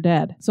 seconds and you're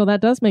dead. So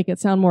that does make it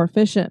sound more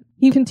efficient.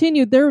 He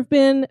continued, there have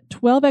been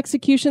 12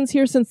 executions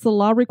here since the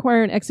law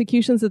requiring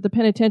executions at the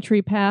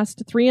penitentiary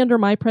passed, 3 under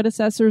my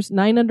predecessors,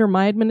 9 under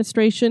my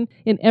administration.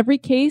 In every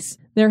case,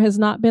 there has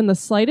not been the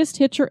slightest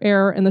hitch or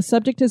error, and the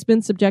subject has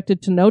been subjected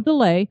to no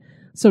delay,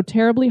 so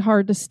terribly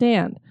hard to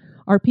stand.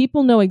 Our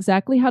people know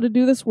exactly how to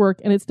do this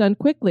work, and it's done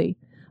quickly.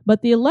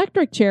 But the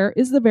electric chair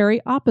is the very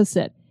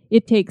opposite.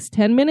 It takes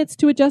 10 minutes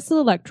to adjust the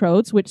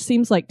electrodes, which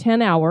seems like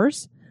 10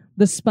 hours.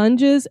 The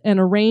sponges and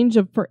a range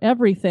for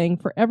everything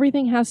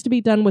has to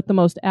be done with the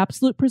most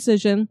absolute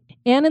precision.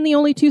 And in the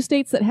only 2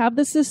 states that have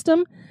this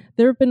system,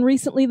 there have been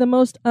recently the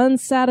most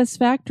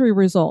unsatisfactory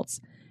results.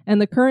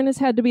 and the current has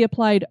had to be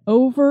applied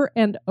over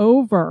and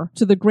over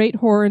to the great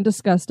horror and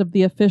disgust of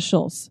the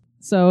officials.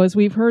 So as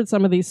we've heard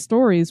some of these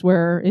stories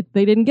where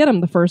they didn't get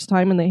them the first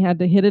time and they had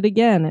to hit it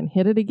again,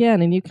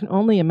 and you can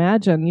only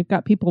imagine. You've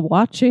got people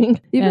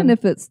watching. Even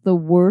if it's the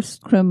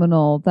worst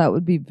criminal, that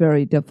would be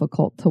very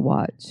difficult to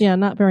watch. Yeah,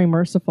 not very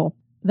merciful.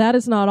 That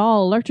is not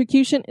all.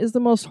 Electrocution is the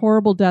most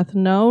horrible death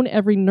known.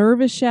 Every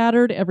nerve is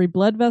shattered, every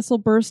blood vessel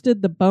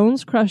bursted, the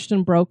bones crushed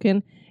and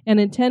broken, and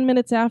in 10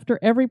 minutes after,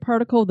 every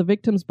particle of the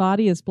victim's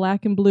body is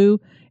black and blue,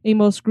 a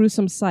most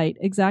gruesome sight,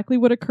 exactly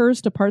what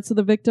occurs to parts of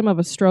the victim of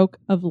a stroke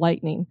of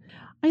lightning.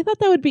 I thought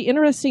that would be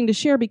interesting to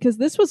share because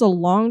this was a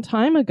long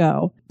time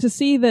ago. To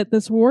see that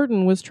this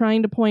warden was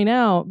trying to point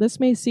out, this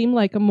may seem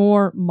like a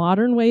more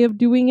modern way of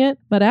doing it,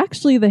 but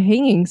actually the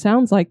hanging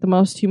sounds like the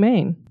most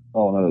humane.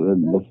 Oh,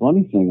 no, the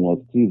funny thing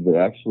was, too,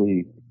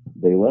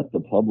 they let the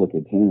public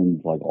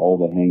attend, like, all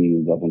the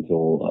hangings up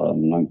until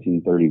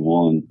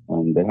 1931.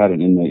 They had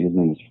an inmate, his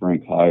name was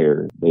Frank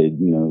Heyer. They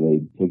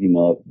took him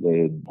up,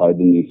 they had tied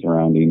the noose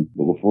around him,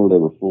 but before they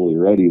were fully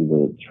ready,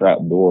 the trap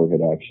door had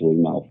actually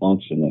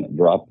malfunctioned and it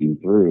dropped him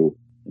through,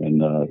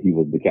 and he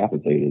was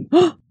decapitated.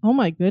 Oh,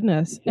 my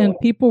goodness. So, and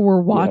people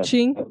were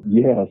watching?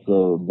 Yeah,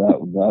 so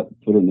that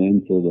put an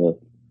end to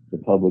the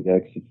public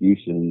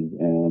executions,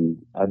 and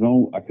I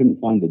couldn't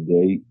find the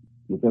date,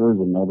 but there was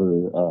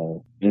another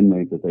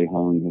inmate that they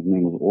hung. His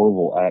name was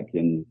Orville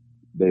Atkins.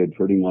 They had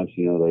pretty much,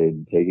 they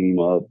had taken him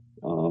up.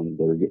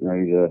 They were getting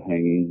ready to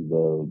hang him.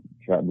 The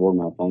trapdoor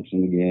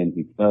malfunctioned again.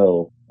 He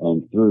fell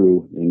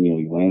through, and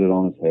he landed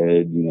on his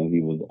head.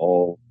 He was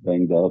all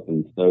banged up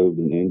and stoved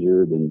and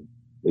injured, and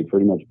they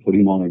pretty much put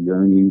him on a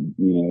gurney.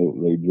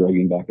 They dragged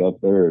him back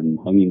up there and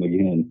hung him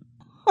again.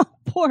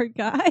 Poor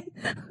guy.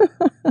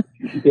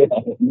 Yeah,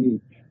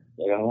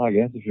 I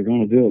guess if you're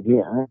going to do it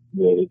right.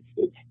 But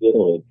it's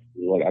still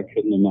like I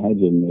couldn't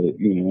imagine that.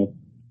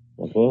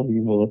 Let's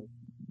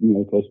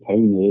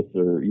postpone this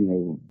or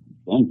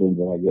something.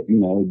 But I guess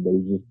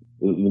there's just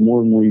the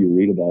more and more you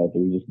read about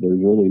it, there's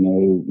really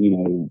no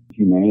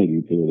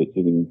humanity to it. It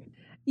seems.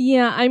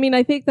 Yeah,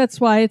 I think that's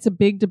why it's a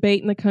big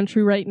debate in the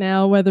country right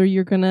now, whether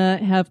you're going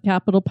to have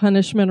capital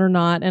punishment or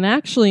not. And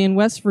actually, in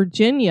West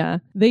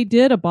Virginia, they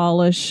did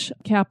abolish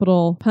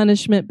capital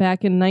punishment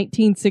back in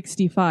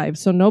 1965.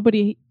 So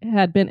nobody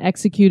had been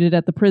executed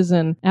at the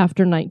prison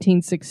after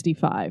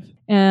 1965.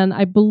 And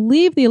I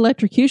believe the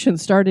electrocution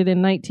started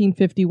in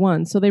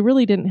 1951. So they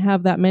really didn't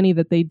have that many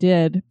that they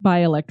did by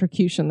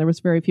electrocution. There was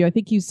very few. I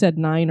think you said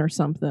 9 or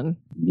something.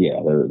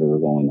 Yeah, there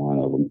was only 9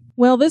 of them.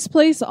 Well, this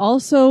place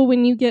also,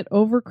 when you get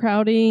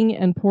overcrowding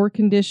and poor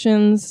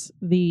conditions,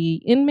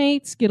 the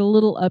inmates get a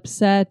little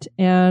upset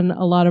and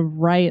a lot of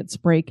riots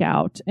break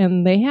out.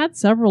 And they had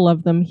several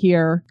of them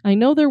here. I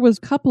know there was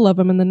a couple of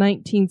them in the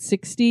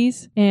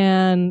 1960s,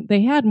 and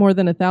they had more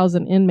than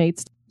 1,000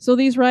 inmates. So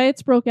these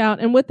riots broke out,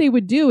 and what they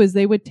would do is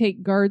they would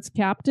take guards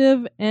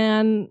captive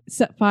and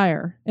set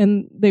fire.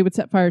 And they would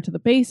set fire to the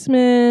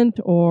basement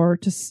or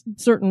to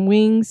certain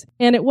wings.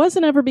 And it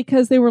wasn't ever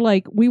because they were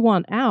like, we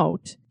want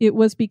out. It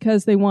was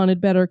because they wanted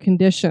better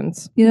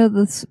conditions.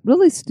 The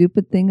really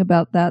stupid thing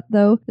about that,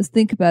 though, is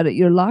think about it.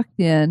 You're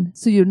locked in,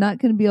 so you're not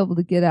going to be able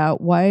to get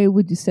out. Why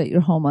would you set your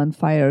home on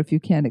fire if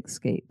you can't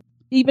escape?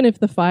 Even if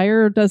the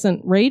fire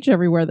doesn't rage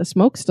everywhere, the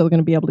smoke's still going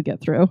to be able to get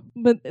through.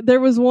 But there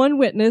was one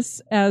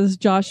witness, as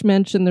Josh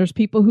mentioned, there's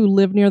people who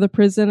live near the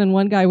prison, and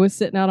one guy was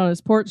sitting out on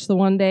his porch the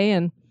one day,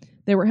 and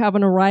they were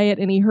having a riot,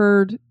 and he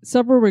heard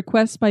several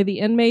requests by the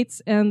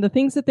inmates, and the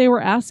things that they were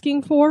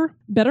asking for,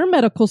 better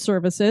medical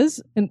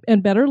services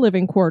and better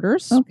living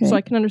quarters. Okay. So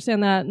I can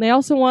understand that. And they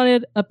also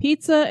wanted a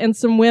pizza and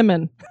some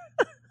women.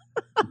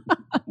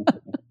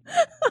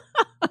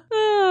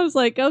 I was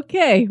like,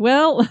 okay,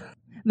 well...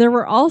 There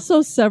were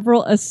also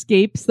several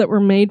escapes that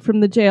were made from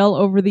the jail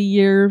over the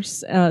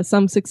years,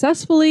 some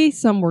successfully,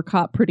 some were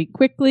caught pretty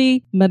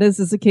quickly. But as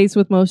is the case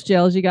with most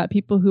jails, you got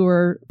people who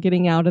are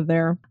getting out of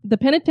there. The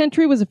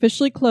penitentiary was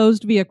officially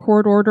closed via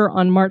court order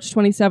on March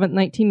 27,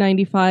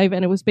 1995,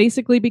 and it was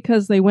basically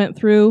because they went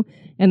through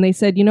and they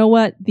said, you know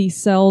what,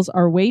 these cells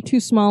are way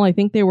too small. I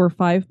think they were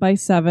 5 by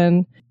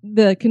 7.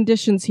 The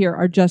conditions here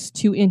are just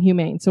too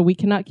inhumane, so we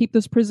cannot keep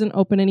this prison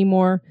open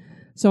anymore.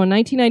 So in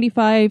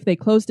 1995, they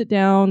closed it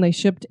down. They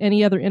shipped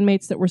any other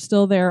inmates that were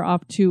still there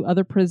off to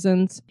other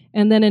prisons.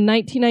 And then in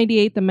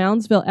 1998, the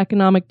Moundsville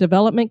Economic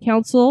Development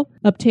Council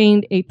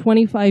obtained a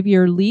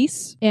 25-year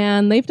lease,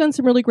 and they've done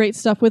some really great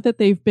stuff with it.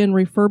 They've been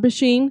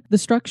refurbishing the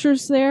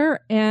structures there,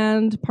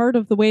 and part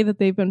of the way that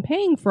they've been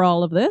paying for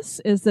all of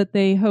this is that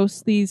they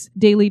host these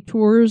daily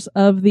tours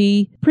of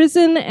the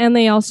prison, and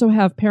they also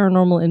have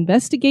paranormal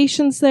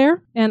investigations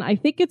there. And I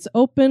think it's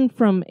open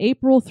from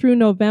April through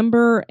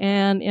November,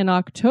 and in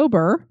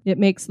October, it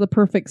makes the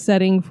perfect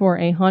setting for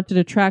a haunted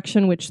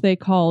attraction, which they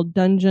call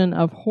Dungeon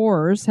of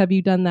Horrors. Have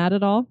you done that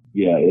at all?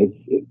 Yeah,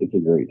 it's a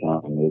great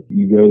time.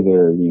 You go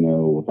there,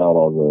 without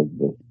all the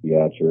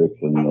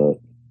theatrics and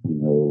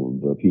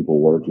the people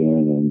working,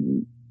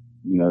 and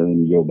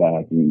then you go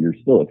back and you're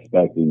still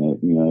expecting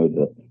it,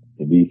 to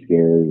to be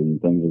scared and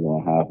things are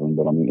going to happen.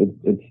 But I mean,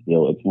 it's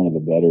one of the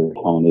better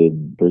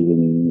haunted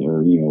prison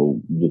or,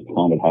 just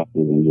haunted houses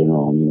in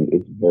general. I mean,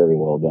 it's very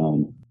well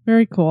done.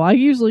 Very cool. I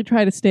usually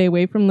try to stay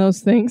away from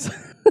those things.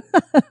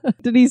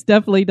 Denise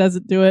definitely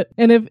doesn't do it.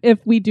 And if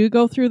we do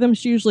go through them,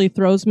 she usually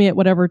throws me at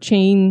whatever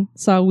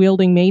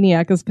chainsaw-wielding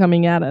maniac is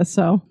coming at us.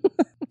 So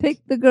take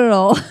the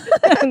girl.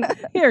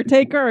 Here,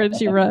 take her, and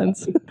she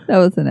runs. That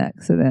was an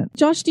accident.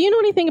 Josh, do you know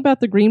anything about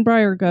the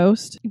Greenbrier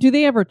ghost? Do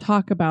they ever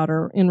talk about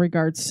her in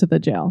regards to the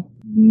jail?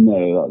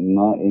 No,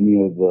 not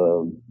any of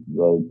the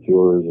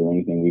tours or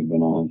anything we've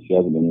been on. She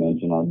hasn't been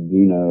mentioned. I do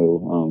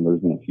know there's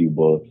been a few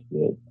books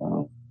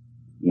that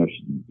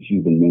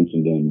she's been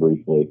mentioned in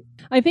briefly.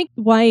 I think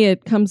why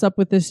it comes up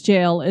with this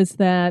jail is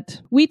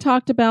that we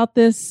talked about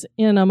this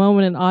in A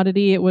Moment in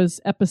Oddity. It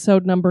was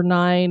episode number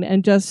 9.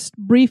 And just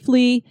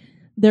briefly,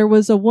 there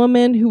was a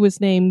woman who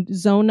was named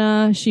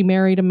Zona. She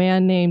married a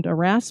man named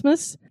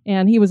Erasmus,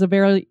 and he was a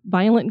very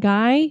violent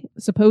guy.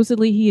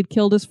 Supposedly, he had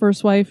killed his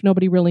first wife.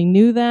 Nobody really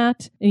knew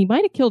that. And he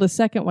might have killed his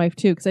second wife,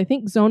 too, because I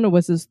think Zona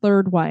was his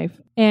third wife.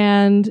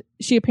 And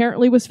she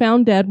apparently was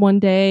found dead one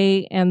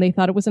day, and they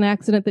thought it was an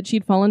accident that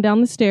she'd fallen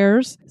down the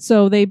stairs.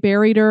 So they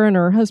buried her, and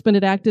her husband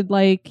had acted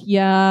like,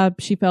 yeah,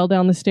 she fell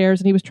down the stairs.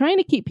 And he was trying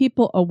to keep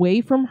people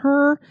away from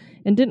her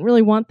and didn't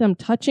really want them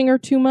touching her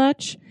too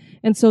much.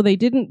 And so they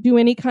didn't do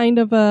any kind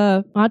of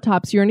a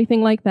autopsy or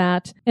anything like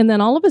that. And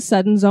then all of a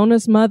sudden,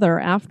 Zona's mother,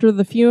 after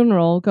the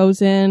funeral,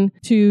 goes in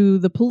to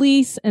the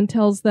police and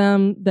tells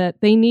them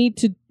that they need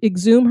to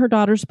exhume her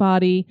daughter's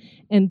body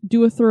and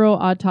do a thorough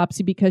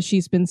autopsy because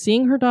she's been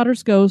seeing her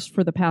daughter's ghost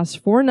for the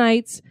past 4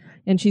 nights,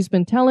 and she's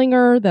been telling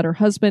her that her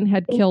husband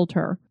had killed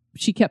her.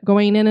 She kept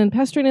going in and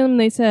pestering him, and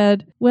they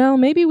said, well,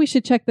 maybe we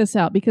should check this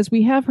out because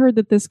we have heard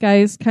that this guy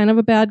is kind of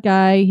a bad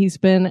guy. He's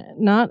been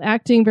not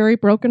acting very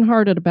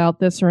brokenhearted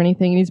about this or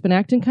anything, and he's been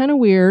acting kind of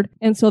weird.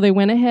 And so they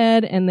went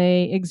ahead and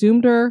they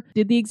exhumed her,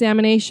 did the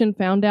examination,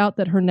 found out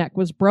that her neck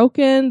was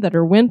broken, that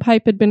her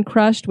windpipe had been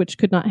crushed, which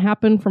could not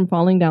happen from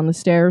falling down the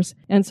stairs.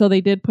 And so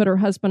they did put her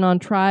husband on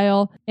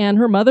trial, and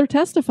her mother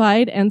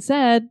testified and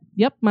said,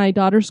 yep, my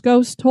daughter's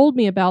ghost told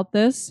me about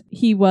this.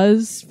 He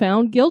was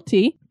found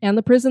guilty, and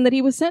the prison that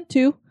he was sent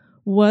to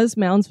was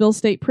Moundsville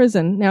State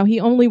Prison. Now, he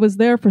only was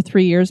there for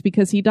 3 years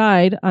because he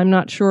died. I'm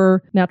not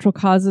sure, natural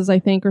causes, I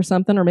think, or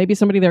something, or maybe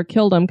somebody there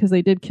killed him because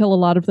they did kill a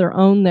lot of their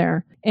own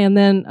there. And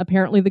then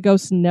apparently the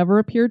ghost never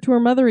appeared to her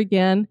mother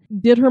again.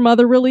 Did her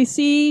mother really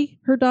see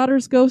her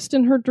daughter's ghost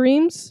in her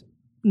dreams?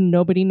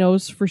 Nobody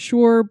knows for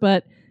sure,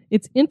 but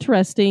it's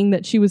interesting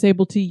that she was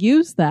able to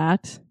use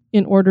that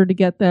in order to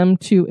get them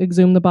to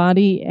exhume the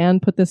body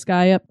and put this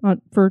guy up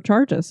for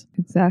charges.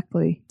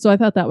 Exactly. So I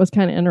thought that was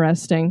kind of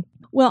interesting.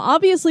 Well,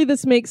 obviously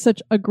this makes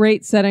such a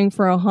great setting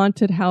for a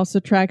haunted house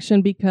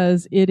attraction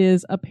because it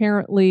is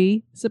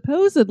apparently,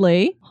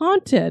 supposedly,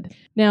 haunted.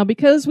 Now,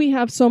 because we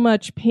have so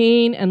much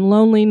pain and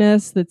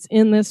loneliness that's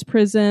in this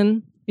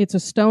prison, it's a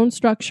stone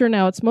structure.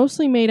 Now, it's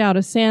mostly made out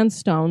of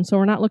sandstone, so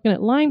we're not looking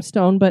at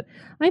limestone, but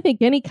I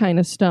think any kind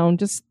of stone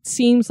just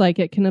seems like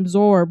it can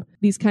absorb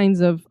these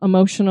kinds of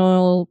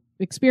emotional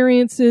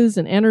experiences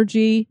and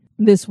energy.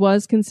 This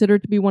was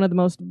considered to be one of the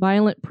most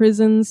violent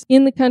prisons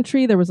in the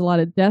country. There was a lot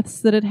of deaths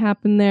that had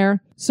happened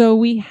there. So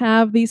we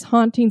have these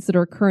hauntings that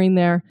are occurring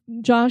there.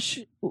 Josh,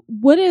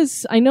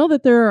 I know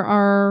that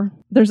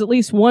there's at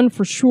least one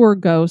for sure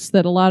ghost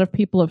that a lot of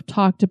people have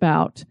talked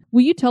about.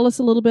 Will you tell us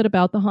a little bit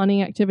about the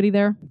haunting activity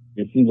there?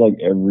 It seems like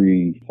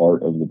every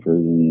part of the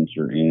prisons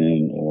you're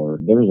in, or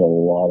there's a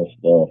lot of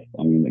stuff,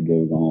 that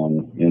goes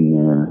on in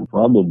there.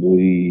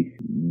 Probably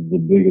the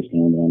biggest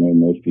one that I know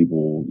most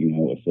people,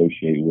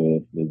 associate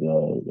with is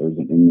there's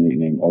an inmate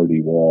named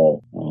R.D.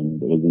 Wall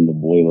that was in the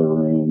boiler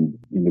room,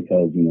 and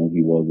because,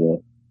 he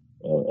was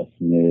a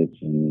snitch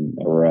and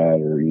a rat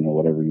or,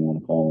 whatever you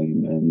want to call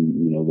him. And,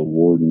 the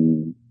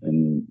warden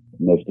and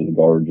most of the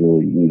guards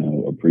really,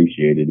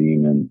 appreciated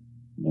him.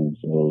 And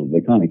so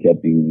they kind of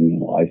kept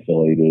him,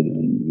 isolated.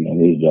 And,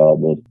 his job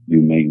was to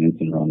do maintenance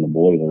and run the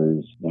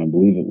boilers. And I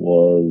believe it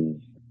was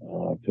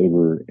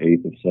October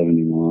 8th of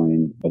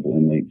 79, a couple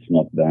inmates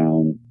snuck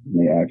down. And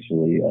they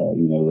actually,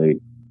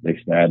 they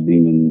stabbed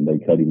him and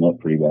they cut him up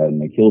pretty bad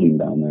and they killed him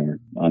down there.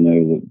 I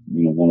know that,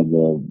 one of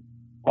the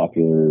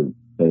popular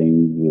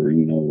things or,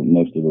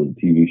 most of the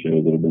TV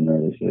shows that have been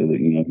there, they say that,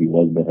 he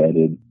was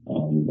beheaded.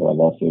 But I've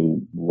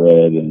also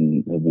read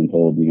and have been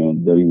told,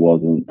 that he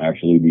wasn't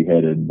actually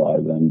beheaded by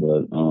them,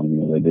 but,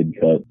 they did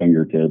cut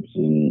fingertips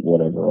and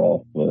whatever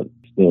off. But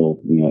still,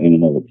 in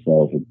and of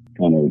itself, it's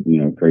kind of,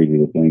 crazy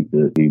to think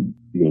that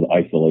he was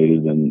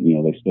isolated and,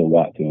 they still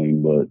got to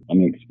him. But,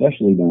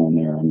 especially down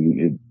there,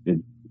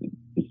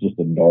 it's just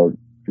a dark,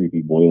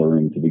 creepy boiler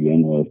room to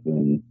begin with,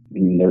 and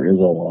there is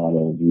a lot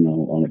of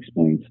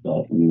unexplained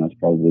stuff. That's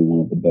probably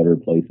one of the better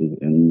places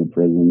in the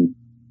prison,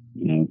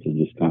 to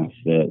just kind of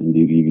sit and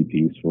do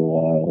EVPs for a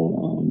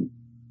while.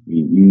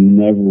 You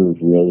never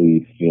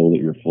really feel that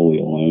you're fully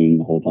alone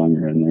the whole time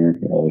you're in there.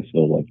 It always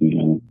feels like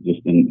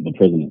just in the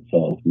prison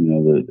itself,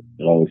 that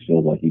it always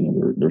feels like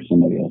there's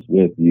somebody else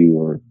with you,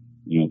 or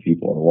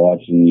people are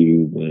watching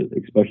you, but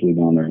especially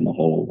down there in the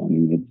hole. I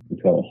mean,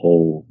 it's got a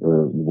hole,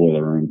 or the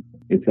boiler room.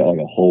 It's got like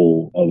a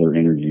whole other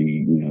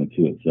energy,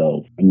 to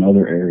itself.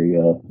 Another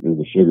area is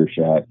the Sugar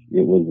Shack.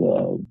 It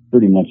was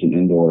pretty much an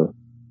indoor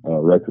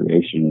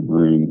recreation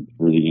room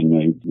for the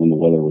inmates. When the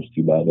weather was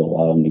too bad, to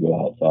allow them to go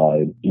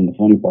outside. And the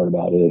funny part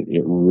about it,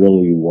 it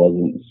really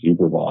wasn't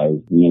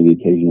supervised. The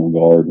occasional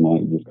guard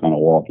might just kind of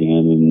walk in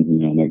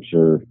and, make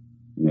sure,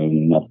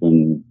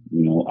 nothing,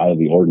 out of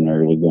the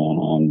ordinary was going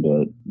on.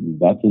 But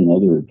that's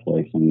another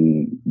place. I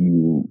mean,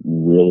 you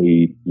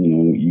really,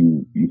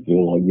 you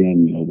feel,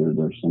 again,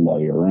 there's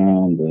somebody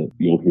around, that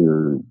you'll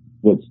hear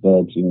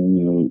footsteps,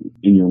 and,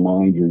 in your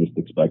mind, you're just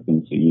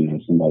expecting to see,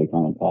 somebody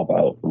kind of pop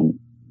out from,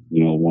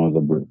 one of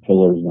the brick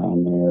pillars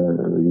down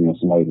there, or,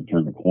 somebody to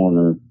turn a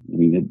corner. I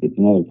mean, it's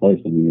another place.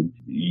 I mean,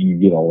 you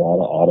get a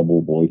lot of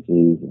audible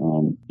voices.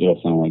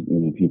 It'll sound like,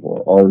 people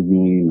are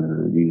arguing,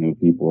 or,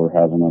 people are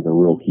having like a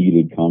real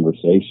heated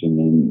conversation,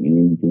 and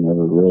you can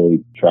never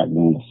really track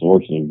down the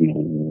source of,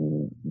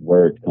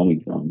 where it's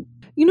coming from.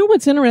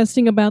 What's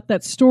interesting about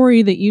that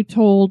story that you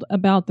told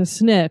about the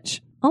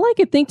snitch? All I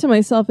could think to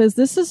myself is,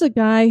 this is a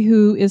guy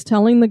who is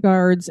telling the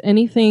guards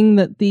anything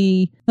that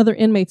the other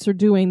inmates are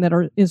doing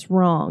that is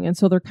wrong. And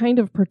so they're kind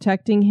of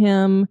protecting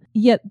him.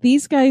 Yet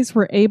these guys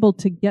were able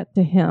to get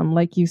to him,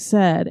 like you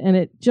said. And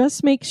it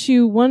just makes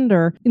you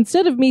wonder,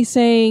 instead of me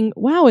saying,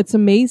 wow, it's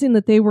amazing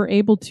that they were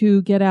able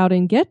to get out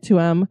and get to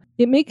him,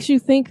 it makes you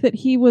think that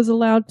he was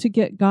allowed to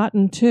get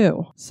gotten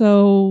too.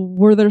 So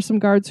were there some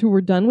guards who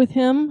were done with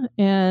him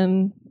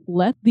and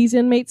let these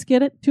inmates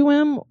get it to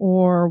him?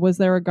 Or was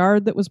there a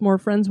guard that was more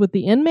friends with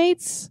the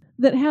inmates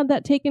that had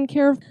that taken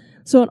care of?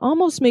 So it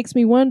almost makes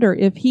me wonder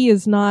if he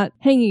is not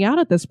hanging out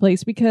at this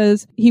place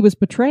because he was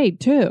betrayed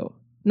too.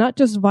 Not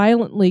just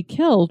violently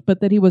killed, but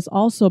that he was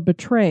also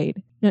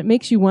betrayed. And it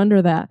makes you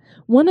wonder that.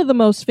 One of the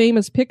most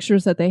famous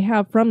pictures that they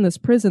have from this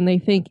prison, they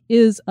think,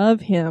 is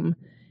of him.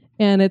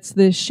 And it's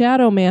the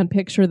Shadow Man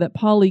picture that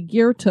Polly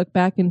Gear took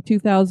back in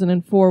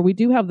 2004. We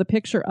do have the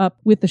picture up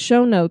with the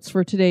show notes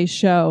for today's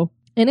show.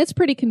 And it's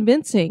pretty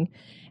convincing.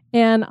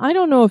 And I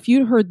don't know if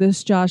you heard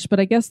this, Josh, but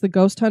I guess the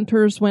ghost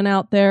hunters went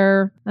out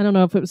there. I don't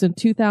know if it was in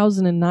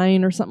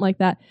 2009 or something like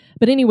that.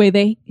 But anyway,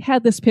 they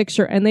had this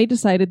picture and they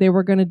decided they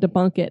were going to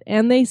debunk it.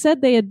 And they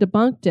said they had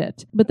debunked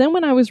it. But then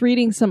when I was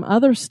reading some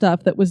other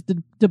stuff that was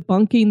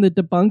debunking the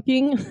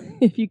debunking,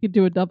 if you could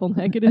do a double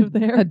negative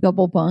there. A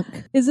double bunk.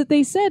 Is that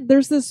they said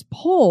there's this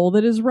pole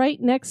that is right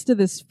next to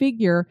this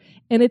figure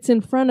and it's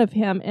in front of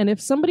him. And if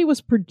somebody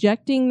was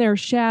projecting their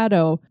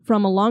shadow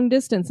from a long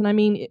distance, and I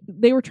mean,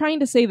 they were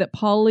trying to say that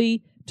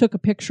Polly took a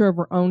picture of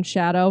her own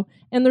shadow,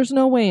 and there's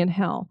no way in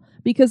hell,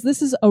 because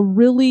this is a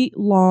really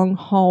long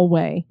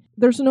hallway.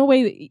 There's no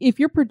way, if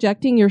you're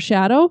projecting your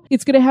shadow,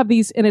 it's going to have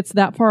these, and it's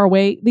that far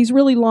away, these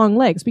really long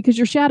legs, because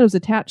your shadow's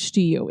attached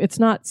to you. It's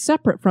not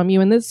separate from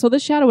you. And so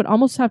this shadow would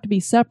almost have to be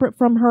separate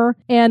from her.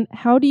 And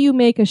how do you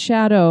make a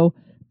shadow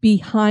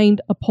behind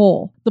a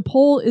pole? The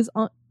pole is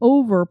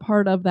over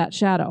part of that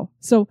shadow.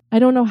 So I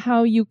don't know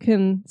how you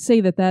can say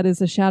that that is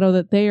a shadow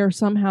that they are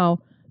somehow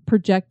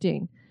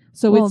projecting.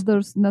 So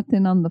there's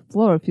nothing on the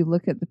floor if you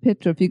look at the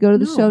picture. If you go to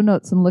the show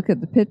notes and look at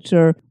the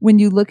picture, when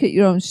you look at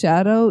your own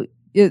shadow,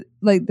 it,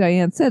 like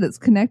Diane said, it's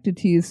connected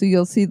to you. So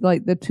you'll see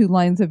like the two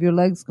lines of your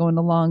legs going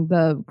along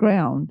the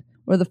ground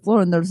or the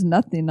floor, and there's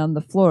nothing on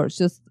the floor. It's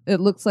just,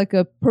 it looks like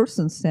a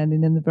person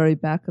standing in the very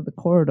back of the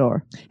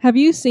corridor. Have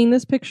you seen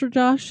this picture,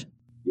 Josh?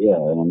 Yeah,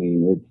 and I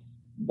mean,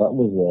 that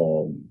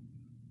was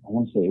I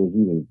want to say it was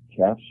either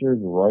captured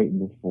right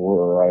before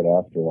or right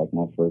after, like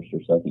my first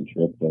or second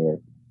trip there.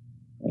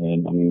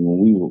 And I mean,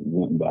 when we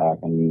went back,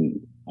 I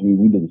mean,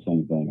 we did the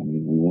same thing. I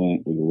mean, we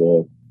went, we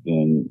looked,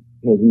 and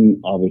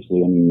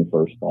obviously, I mean, your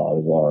first thought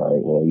is, all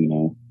right, well,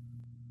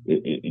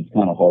 it's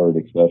kind of hard,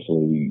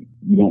 especially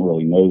you don't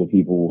really know the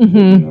people,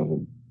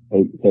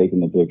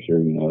 taking the picture.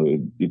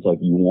 It's like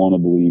you want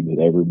to believe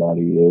that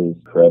everybody is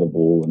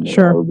credible and they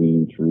are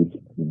being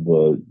truthful,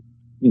 but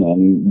I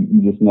mean,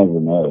 you just never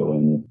know.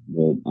 And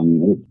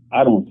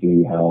I don't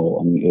see how.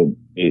 I mean,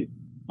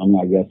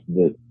 I guess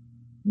that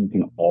you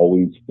can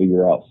always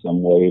figure out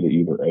some way to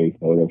either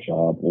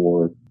Photoshop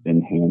or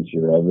enhance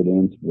your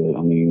evidence. But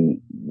I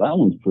mean, that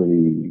one's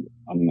pretty,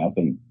 I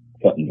think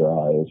cut and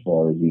dry as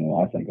far as,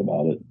 I think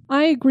about it.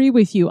 I agree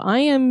with you. I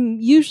am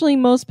usually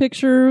most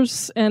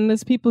pictures, and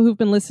as people who've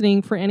been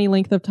listening for any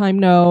length of time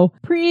know,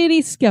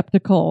 pretty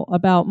skeptical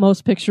about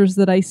most pictures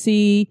that I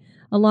see.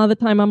 A lot of the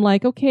time I'm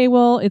like, okay,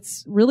 well,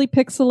 it's really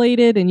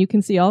pixelated and you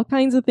can see all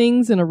kinds of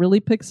things in a really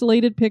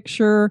pixelated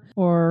picture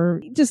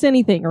or just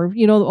anything. Or,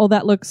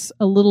 that looks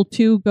a little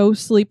too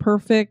ghostly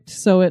perfect.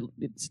 So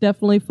it's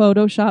definitely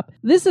Photoshop.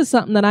 This is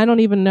something that I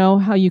don't even know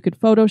how you could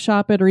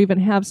Photoshop it or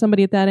even have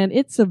somebody at that end.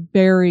 It's a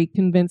very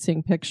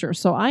convincing picture.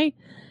 So I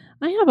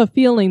have a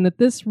feeling that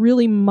this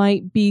really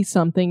might be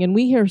something. And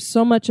we hear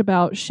so much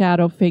about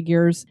shadow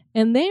figures,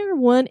 and they're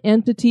one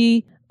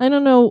entity. I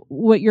don't know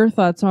what your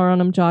thoughts are on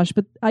them, Josh,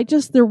 but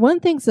they're one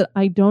things that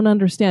I don't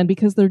understand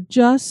because they're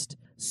just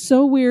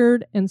so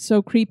weird and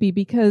so creepy,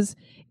 because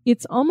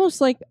it's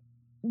almost like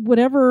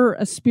whatever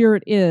a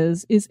spirit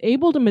is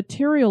able to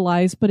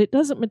materialize, but it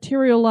doesn't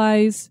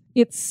materialize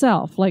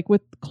itself, like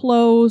with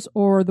clothes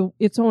or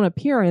its own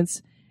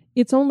appearance.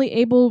 It's only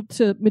able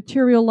to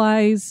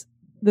materialize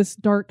this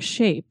dark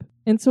shape.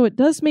 And so it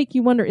does make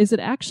you wonder, is it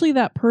actually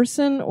that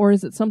person, or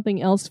is it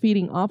something else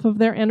feeding off of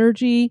their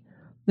energy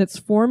that's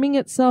forming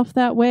itself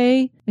that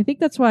way? I think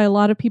that's why a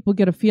lot of people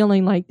get a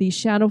feeling like these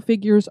shadow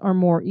figures are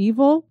more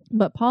evil.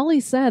 But Polly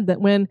said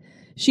that when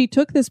she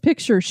took this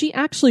picture, she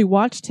actually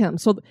watched him.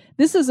 So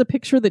this is a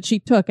picture that she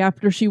took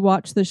after she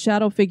watched the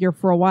shadow figure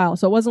for a while.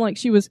 So it wasn't like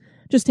she was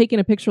just taking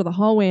a picture of the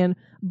hallway and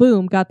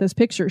boom, got this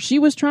picture. She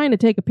was trying to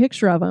take a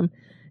picture of him.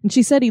 And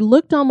she said he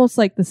looked almost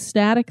like the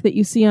static that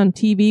you see on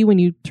TV when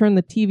you turn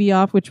the TV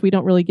off, which we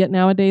don't really get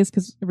nowadays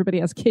because everybody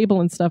has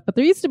cable and stuff. But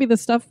there used to be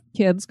this stuff,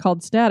 kids,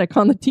 called static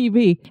on the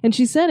TV. And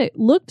she said it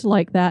looked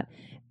like that,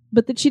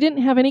 but that she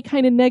didn't have any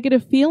kind of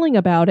negative feeling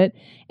about it.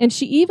 And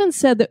she even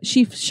said that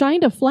she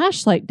shined a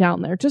flashlight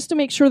down there just to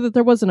make sure that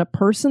there wasn't a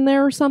person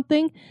there or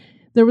something.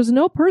 There was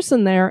no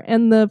person there.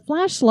 And the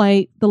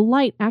flashlight, the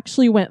light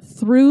actually went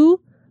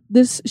through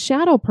this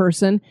shadow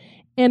person.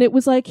 And it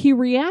was like he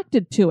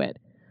reacted to it.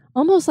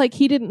 Almost like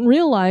he didn't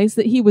realize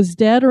that he was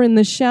dead or in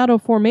this shadow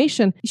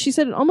formation. She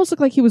said it almost looked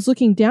like he was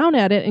looking down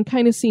at it and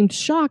kind of seemed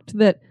shocked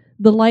that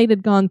the light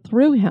had gone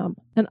through him.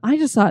 And I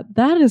just thought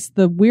that is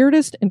the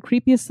weirdest and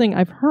creepiest thing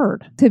I've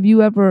heard. Have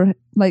you ever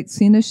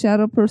seen a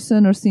shadow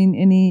person or seen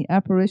any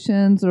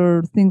apparitions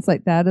or things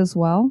like that as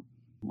well?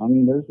 I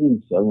mean, there's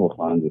been several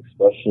times,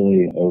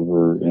 especially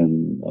over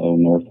in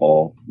North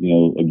Hall,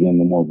 again,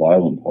 the more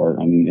violent part.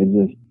 I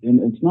mean,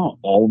 it's not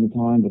all the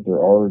time, but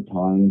there are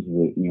times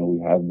that,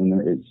 we have been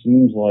there. It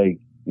seems like,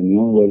 and the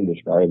only way to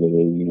describe it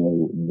is,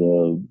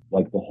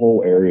 the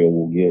whole area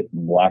will get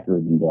blacker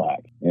than black.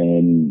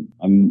 And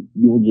I mean,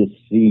 you'll just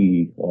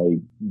see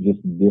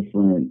just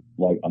different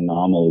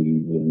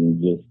anomalies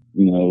and just,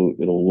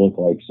 it'll look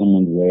like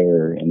someone's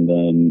there, and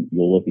then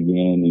you'll look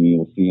again and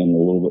you'll see them a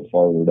little bit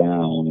farther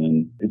down.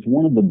 And it's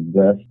one of the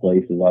best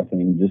places, I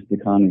think, just to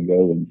kind of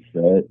go and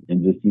sit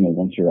and just,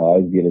 once your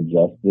eyes get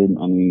adjusted.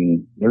 I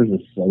mean, there's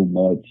just so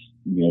much,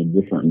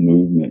 different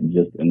movement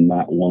just in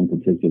that one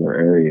particular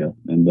area.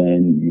 And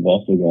then you've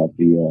also got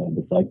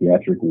the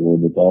psychiatric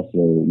ward that's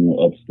also,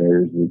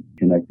 upstairs that's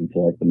connected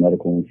to the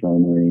medical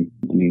infirmary.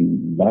 I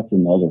mean, that's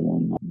another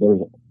one. There's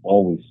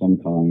always some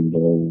kind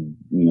of,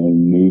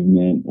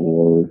 movement,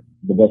 or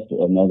the best,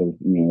 another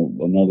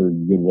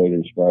good way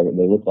to describe it.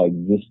 They look like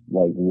just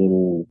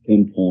little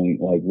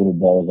pinpoint, little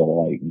balls of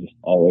light just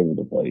all over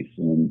the place.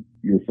 And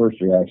your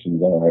first reaction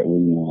is, all right,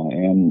 well,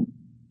 I am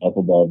up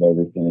above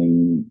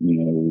everything,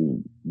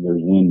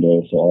 there's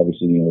windows, so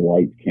obviously,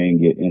 lights can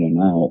get in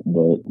and out,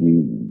 but I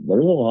mean,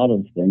 there's a lot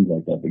of things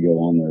like that go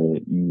on there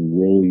that you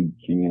really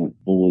can't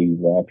fully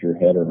wrap your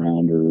head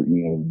around or,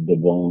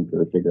 debunk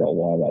or figure out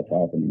why that's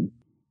happening.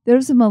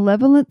 There's a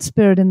malevolent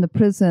spirit in the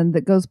prison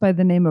that goes by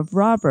the name of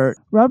Robert.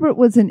 Robert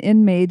was an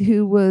inmate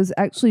who was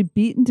actually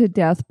beaten to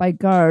death by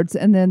guards,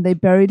 and then they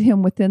buried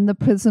him within the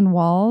prison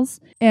walls.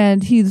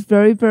 And he's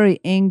very,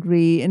 very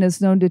angry and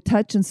is known to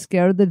touch and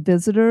scare the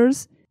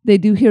visitors. They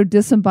do hear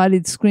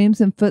disembodied screams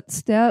and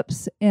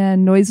footsteps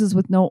and noises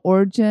with no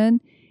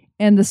origin.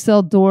 And the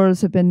cell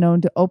doors have been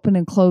known to open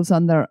and close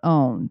on their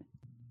own.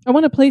 I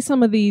want to play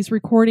some of these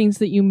recordings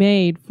that you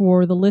made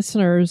for the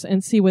listeners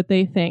and see what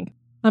they think.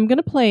 I'm going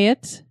to play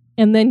it,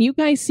 and then you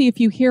guys see if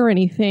you hear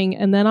anything,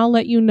 and then I'll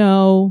let you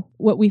know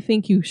what we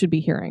think you should be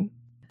hearing.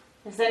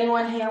 Is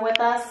anyone here with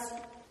us?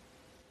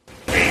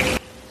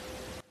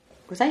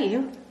 Was that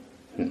you?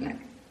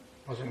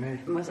 Wasn't me.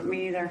 It wasn't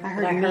me either. I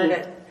heard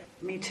it.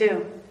 Me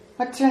too.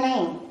 What's your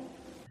name?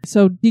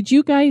 So did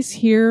you guys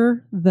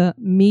hear the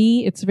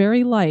me? It's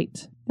very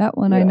light. That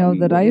one I know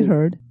that I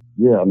heard.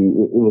 Yeah, I mean,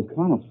 it was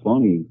kind of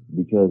funny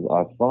because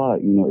I thought,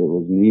 it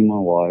was me, my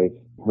wife,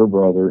 her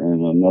brother,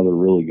 and another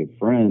really good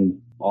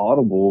friend,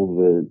 audible,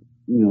 that,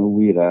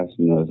 we had asked,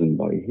 is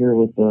anybody here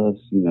with us?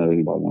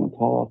 Anybody want to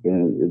talk?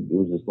 And it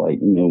was just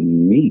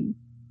me.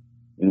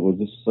 And it was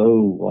just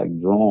so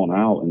drawn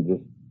out and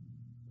just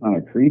kind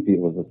of creepy. It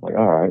was just all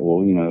right,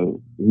 well,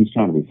 he's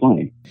trying to be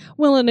funny.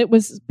 Well, and it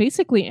was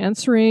basically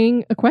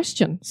answering a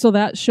question. So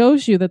that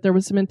shows you that there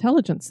was some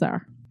intelligence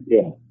there.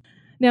 Yeah.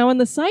 Now in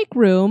the psych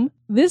room,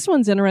 this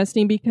one's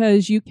interesting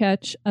because you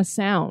catch a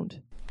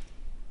sound.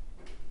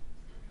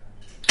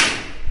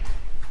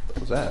 What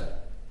was that?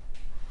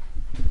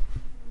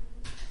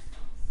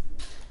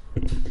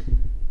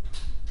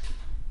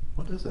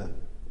 What is that?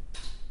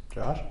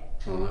 Josh?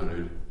 I don't know,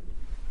 dude.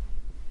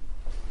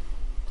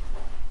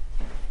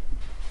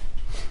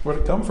 Where'd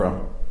it come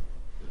from?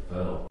 It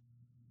fell.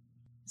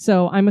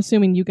 So I'm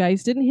assuming you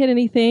guys didn't hit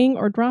anything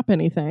or drop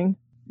anything.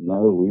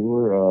 No, we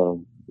were, I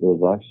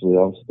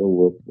was still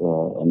with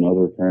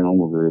another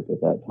paranormal group at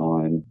that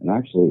time. And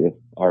actually, if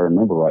I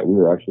remember right, we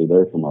were actually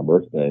there for my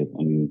birthday.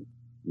 I mean,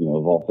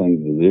 of all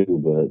things to do,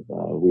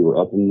 but we were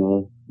up in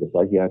the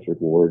psychiatric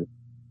ward.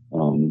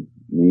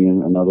 me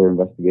and another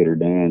investigator,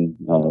 Dan,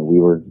 we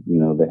were,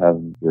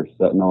 they're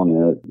sitting on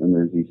it, and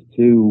there's these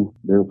two,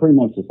 they're pretty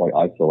much just like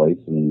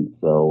isolation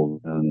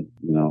cells, and,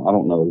 I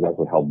don't know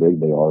exactly how big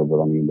they are,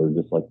 but I mean, they're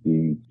just like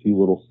these two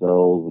little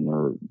cells, and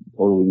they're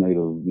totally made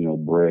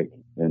of, brick,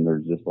 and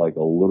there's just like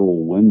a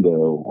little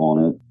window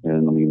on it,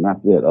 and I mean, that's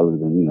it, other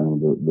than,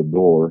 the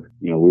door.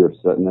 We were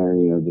sitting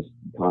there, just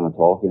kind of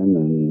talking,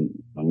 and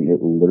I mean,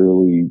 it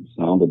literally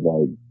sounded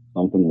like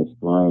something was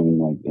thrown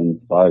like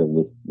inside of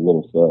this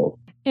little cell.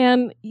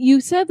 And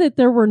you said that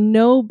there were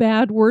no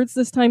bad words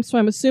this time, so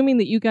I'm assuming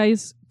that you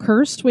guys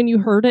cursed when you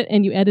heard it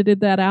and you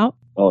edited that out?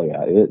 Oh yeah,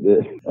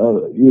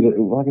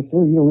 like I said,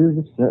 we were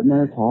just sitting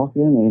there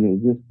talking,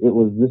 and it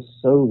was just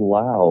so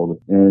loud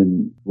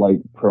and like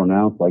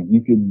pronounced, like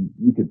you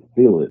could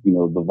feel it,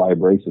 the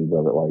vibrations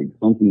of it, like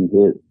something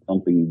hit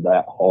something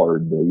that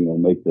hard to,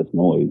 make this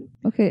noise.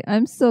 Okay,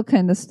 I'm still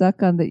kind of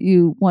stuck on that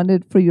you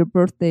wanted for your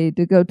birthday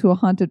to go to a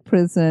haunted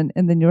prison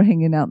and then you're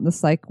hanging out in the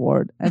psych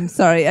ward. I'm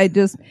sorry, I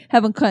just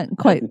haven't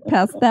quite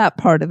past that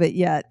part of it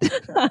yet.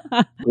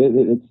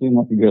 it seemed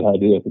like a good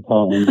idea at the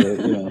time,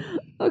 but,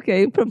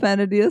 Okay,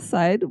 profanity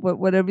aside,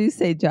 whatever you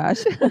say,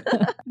 Josh.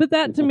 But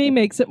that to me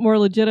makes it more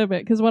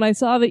legitimate, because when I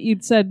saw that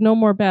you'd said no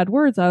more bad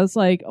words, I was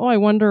like, oh, I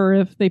wonder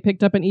if they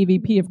picked up an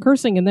EVP of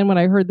cursing. And then when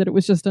I heard that it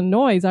was just a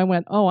noise, I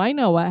went, oh, I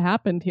know what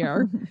happened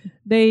here.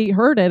 They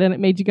heard it and it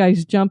made you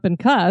guys jump and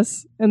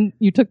cuss, and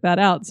you took that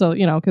out. So,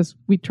 because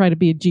we try to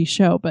be a G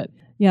show, but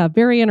yeah,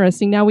 very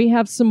interesting. Now we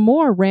have some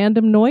more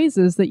random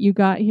noises that you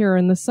got here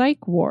in the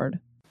psych ward.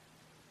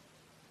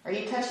 Are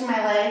you touching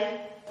my leg?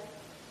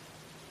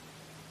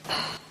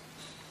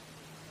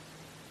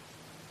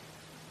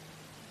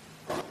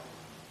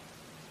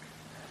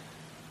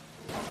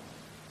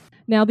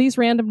 Now, these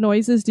random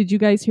noises, did you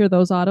guys hear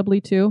those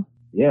audibly too?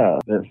 Yeah.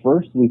 At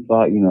first we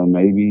thought,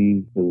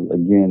 maybe, because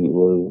again, it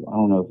was, I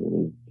don't know if it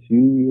was 2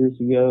 years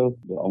ago,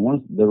 but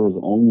there was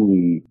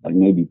only like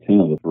maybe 10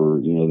 of us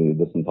for,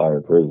 this entire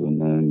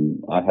prison.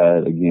 And I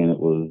had, again, it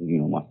was,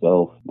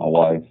 myself, my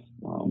wife,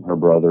 her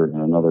brother,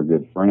 and another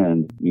good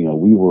friend.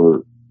 We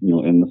were,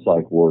 in the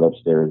psych ward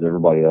upstairs.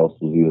 Everybody else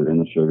was either in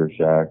the sugar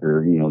shack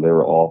or, they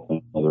were off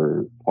in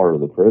another part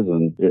of the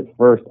prison. At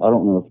first, I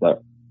don't know if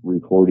that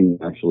recording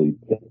actually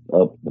picked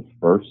up the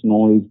first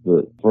noise,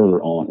 but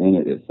further on in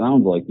it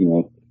sounds like,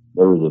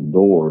 there was a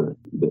door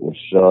that was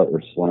shut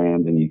or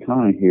slammed, and you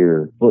kind of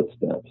hear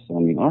footsteps. I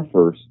mean, our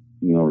first,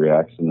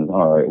 reaction is,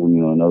 all right,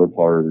 well, another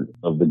part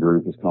of the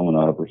group is coming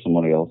up or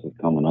somebody else is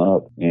coming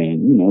up.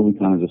 And, we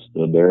kind of just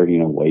stood there,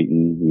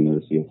 waiting,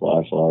 to see a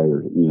flashlight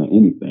or,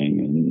 anything.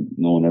 And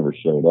no one ever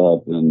showed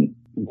up. And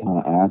you kind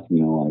of ask,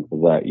 like,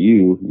 was that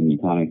you? And you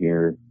kind of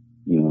hear,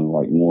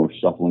 like more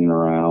shuffling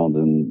around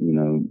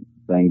and,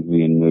 things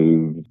being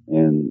moved.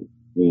 And,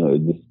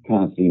 it just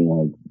kind of seemed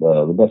like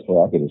the best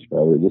way I could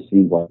describe it, it just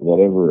seemed like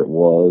whatever it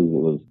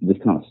was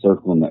just kind of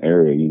circling the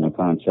area,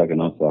 kind of checking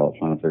us out,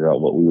 trying to figure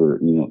out what we were,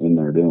 in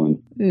there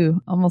doing.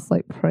 Ooh, almost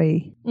like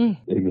prey.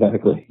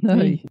 Exactly.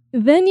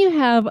 Then you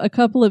have a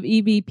couple of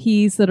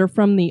EVPs that are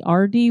from the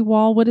RD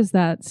wall. What does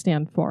that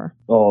stand for?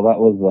 Oh, that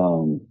was,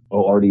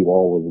 RD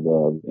wall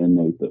was the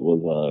inmate that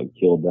was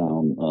killed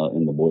down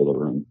in the boiler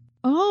room.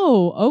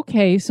 Oh,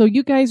 okay. So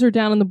you guys are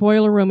down in the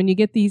boiler room and you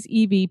get these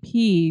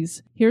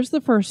EVPs. Here's the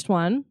first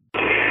one.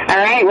 All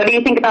right. What do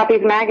you think about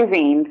these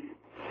magazines?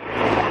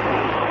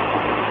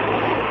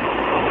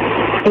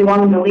 Do you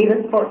want them to leave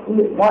us for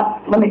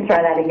what? Let me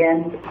try that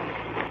again.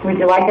 Would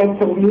you like us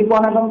to leave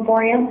one of them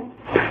for you?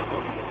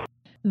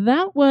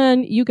 That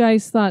one you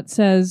guys thought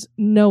says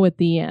no at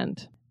the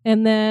end.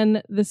 And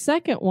then the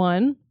second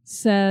one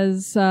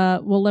says,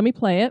 well, let me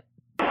play it.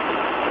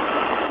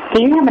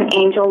 Do you have an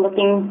angel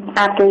looking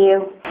after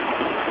you?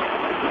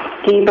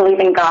 Do you believe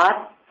in God?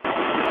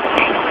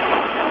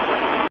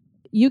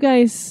 You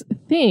guys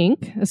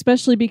think,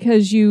 especially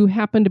because you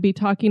happen to be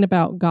talking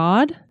about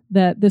God,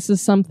 that this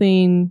is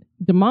something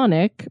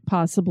demonic,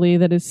 possibly,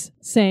 that is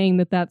saying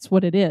that that's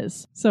what it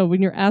is. So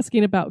when you're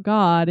asking about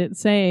God,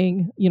 it's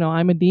saying,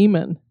 I'm a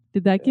demon.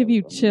 Did that give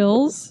you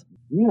chills?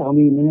 Yeah, I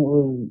mean, it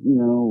was,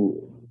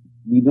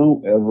 you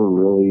don't ever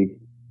really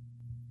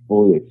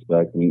fully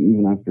expect,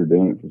 even after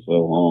doing it for so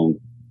long,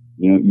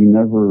 you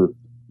never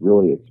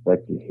really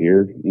expect to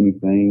hear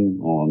anything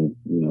on,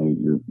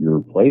 your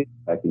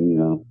playback.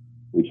 And,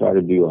 we try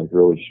to do like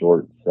really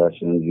short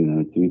sessions,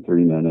 2-3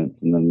 minutes,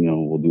 and then,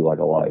 we'll do like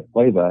a live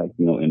playback,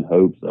 in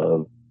hopes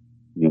of,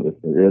 if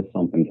there is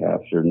something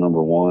captured,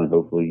 number one,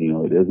 hopefully,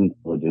 it is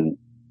intelligent.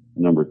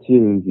 Number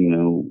two,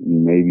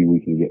 maybe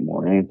we can get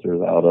more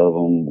answers out of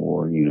them,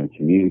 or,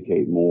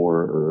 communicate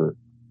more, or,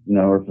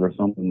 or if there's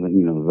something that,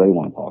 they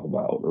want to talk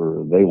about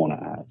or they want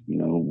to ask,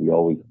 we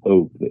always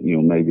hope that,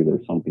 maybe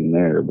there's something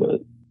there.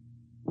 But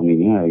I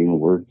mean, yeah,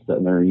 we're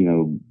sitting there,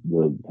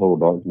 the total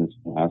darkness,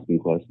 asking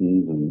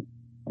questions, and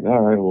like,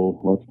 all right,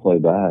 well, let's play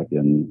back.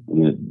 And I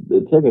mean,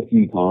 it took a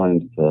few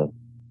times to,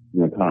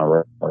 kind of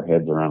wrap our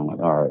heads around, like,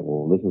 all right,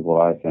 well, this is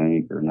what I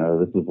think, or no,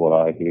 this is what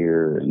I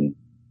hear.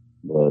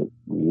 But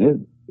I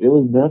mean, it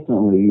was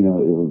definitely, it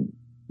was,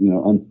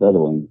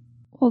 unsettling.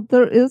 Well,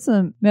 there is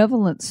a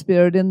malevolent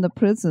spirit in the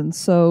prison,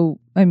 so,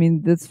 I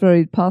mean, it's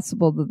very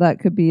possible that that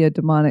could be a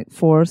demonic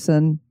force,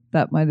 and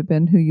that might have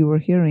been who you were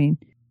hearing.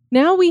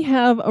 Now we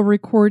have a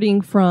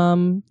recording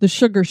from the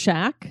Sugar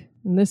Shack,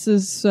 and this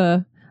is...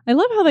 I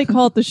love how they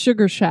call it the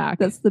Sugar Shack.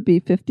 That's the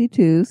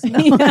B-52s.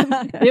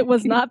 Yeah, it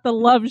was not the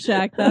Love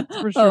Shack, that's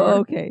for sure. Oh,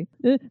 okay.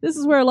 This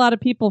is where a lot of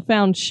people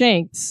found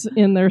shanks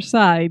in their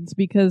sides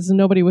because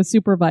nobody was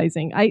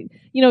supervising.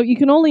 You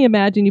can only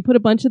imagine you put a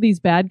bunch of these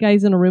bad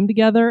guys in a room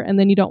together and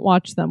then you don't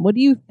watch them. What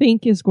do you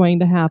think is going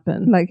to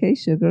happen? Like, hey,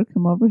 Sugar,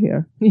 come over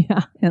here.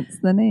 Yeah. Hence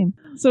the name.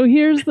 So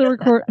here's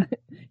the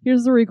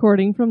here's the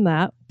recording from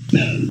that.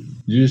 Did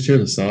you just hear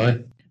the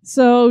sigh?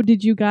 So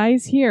did you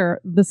guys hear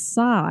the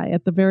sigh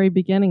at the very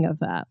beginning of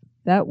that?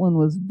 That one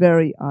was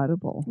very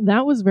audible.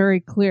 That was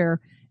very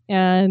clear.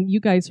 And you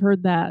guys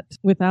heard that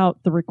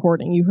without the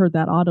recording. You heard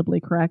that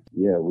audibly, correct?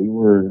 Yeah, we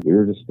were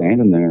just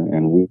standing there,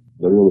 and we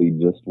literally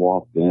just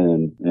walked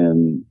in,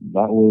 and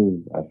that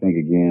was, I think,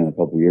 again, a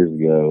couple of years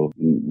ago.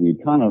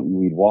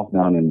 We'd walked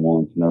down in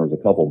once, and there was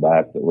a couple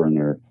bats that were in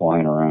there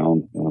flying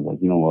around, and I was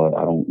like, you know what,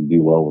 I don't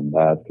do well with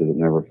bats because it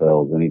never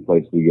fails. Any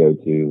place we go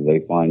to,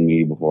 they find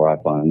me before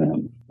I find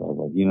them. So I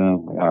was like,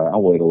 all right,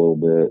 I'll wait a little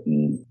bit,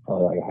 and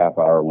probably like a half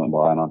hour went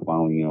by, and I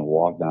finally,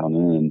 walked down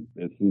in.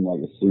 It seemed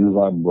like as soon as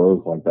I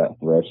broke like that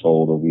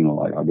threshold of,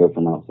 like I go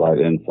from outside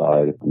to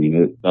inside, I mean,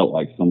 it felt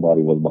like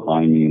somebody was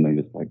behind me, and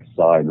they just like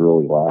sighed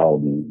really loud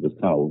and just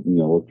kind of,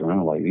 looked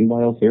around like,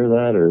 anybody else hear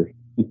that? Or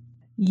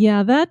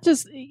yeah, that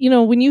just,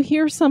 when you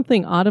hear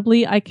something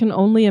audibly, I can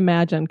only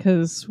imagine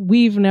because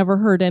we've never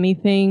heard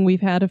anything.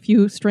 We've had a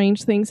few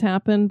strange things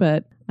happen,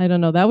 but I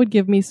don't know. That would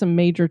give me some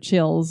major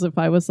chills if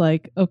I was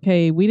like,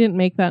 okay, we didn't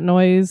make that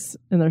noise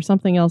and there's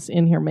something else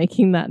in here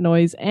making that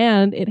noise.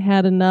 And it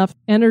had enough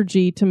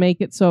energy to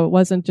make it so it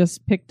wasn't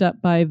just picked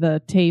up by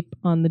the tape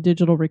on the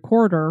digital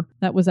recorder.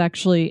 That was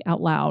actually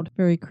out loud.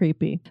 Very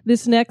creepy.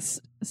 This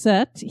next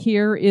set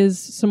here is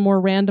some more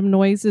random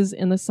noises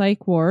in the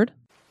psych ward.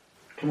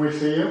 Can we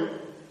see you?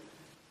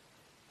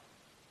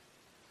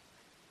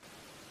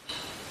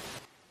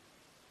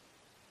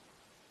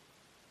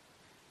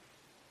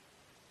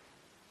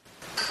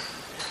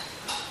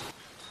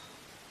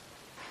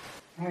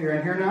 Oh, you're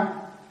in here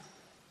now?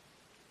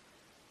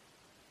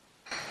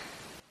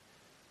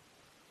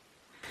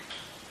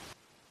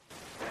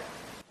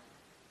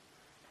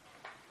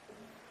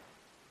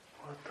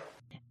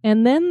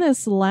 And then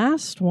this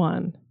last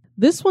one.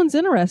 This one's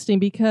interesting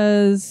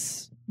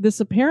because this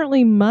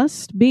apparently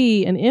must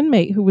be an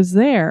inmate who was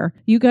there.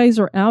 You guys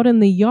are out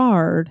in the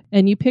yard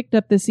and you picked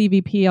up this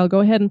EVP. I'll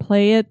go ahead and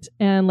play it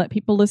and let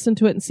people listen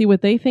to it and see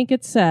what they think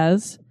it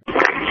says.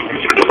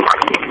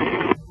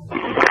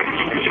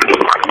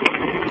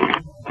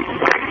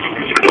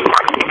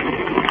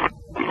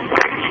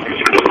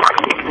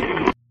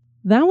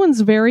 That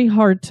one's very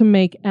hard to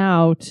make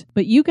out,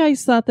 but you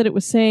guys thought that it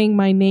was saying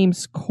my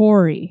name's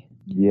Corey.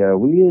 Yeah,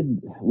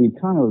 we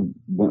kind of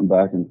went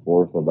back and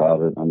forth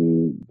about it. I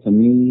mean, to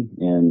me,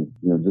 and,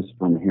 just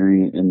from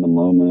hearing it in the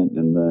moment,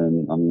 and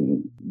then, I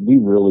mean, we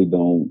really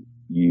don't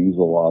use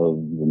a lot of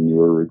the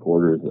newer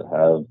recorders that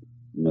have,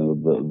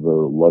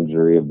 the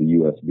luxury of the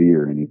USB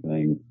or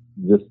anything.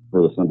 Just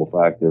for the simple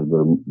fact that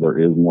there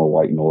is more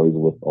white noise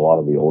with a lot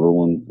of the older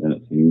ones, and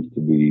it seems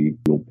to be,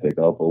 you'll pick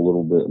up a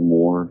little bit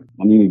more.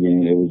 I mean,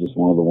 again, it was just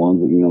one of the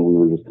ones that, we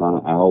were just kind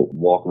of out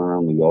walking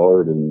around the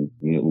yard, and,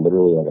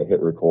 literally like I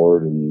hit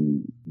record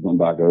and went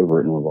back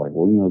over it and was like,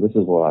 well, this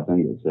is what I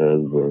think it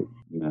says, but,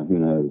 who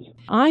knows?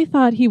 I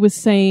thought he was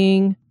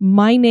saying,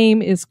 my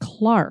name is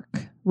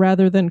Clark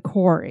rather than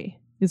Corey,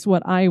 is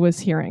what I was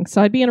hearing.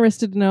 So I'd be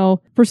interested to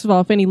know, first of all,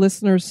 if any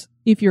listeners,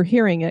 if you're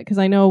hearing it, because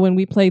I know when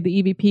we played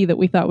the EVP that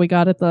we thought we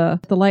got at the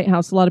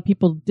lighthouse, a lot of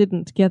people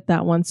didn't get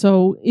that one.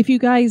 So if you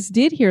guys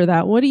did hear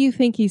that, what do you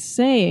think he's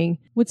saying?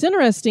 What's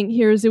interesting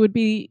here is it would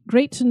be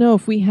great to know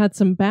if we had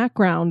some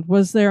background.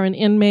 Was there an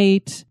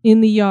inmate in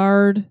the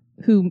yard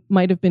who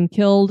might have been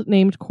killed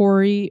named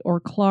Corey or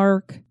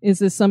Clark? Is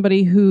this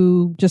somebody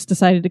who just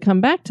decided to come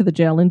back to the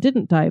jail and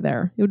didn't die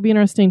there? It would be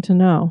interesting to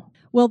know.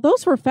 Well,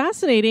 those were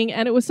fascinating,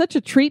 and it was such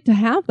a treat to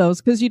have those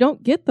because you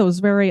don't get those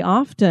very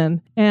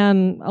often.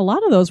 And a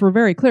lot of those were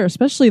very clear,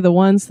 especially the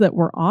ones that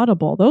were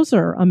audible. Those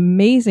are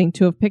amazing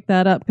to have picked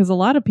that up because a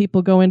lot of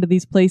people go into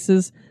these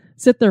places,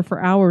 sit there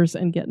for hours,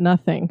 and get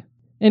nothing.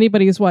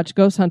 Anybody who's watched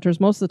Ghost Hunters,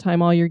 most of the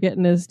time all you're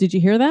getting is, did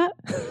you hear that?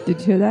 Did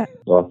you hear that?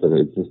 So I said,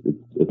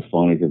 it's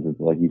funny because it's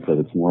like you said,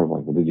 it's more of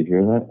like, well, did you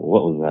hear that?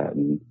 What was that?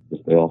 And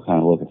just they all kind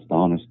of look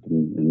astonished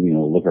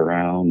and look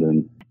around.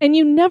 And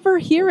you never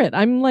hear it.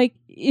 I'm like,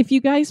 if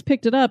you guys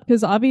picked it up,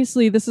 because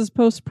obviously this is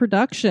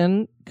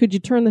post-production, could you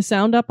turn the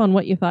sound up on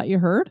what you thought you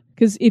heard?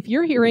 Because if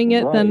you're hearing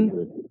it,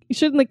 then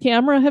shouldn't the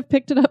camera have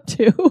picked it up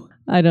too?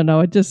 I don't know.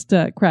 It just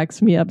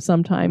cracks me up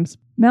sometimes.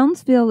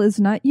 Moundsville is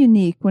not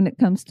unique when it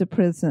comes to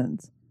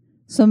prisons.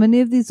 So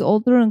many of these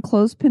older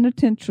enclosed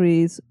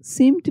penitentiaries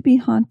seem to be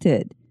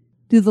haunted.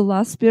 Do the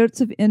lost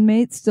spirits of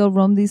inmates still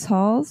roam these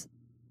halls?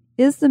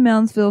 Is the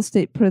Moundsville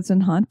State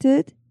Prison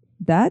haunted?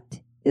 That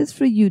is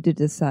for you to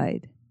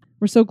decide.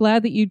 We're so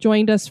glad that you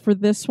joined us for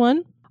this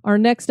one. Our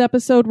next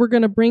episode we're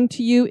going to bring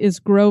to you is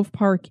Grove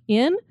Park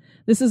Inn.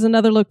 This is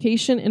another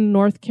location in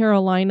North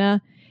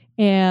Carolina,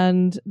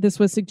 and this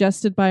was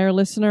suggested by our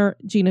listener,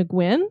 Gina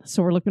Gwynn.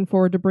 So we're looking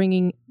forward to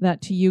bringing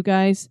that to you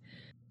guys.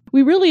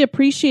 We really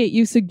appreciate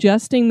you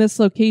suggesting this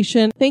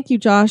location. Thank you,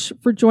 Josh,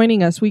 for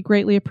joining us. We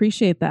greatly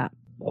appreciate that.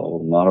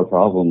 Oh, not a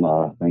problem.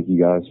 Thank you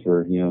guys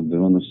for, doing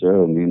the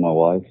show. Me and my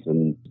wife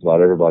and just about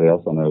everybody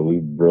else I know,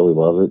 we really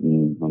love it.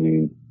 And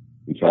we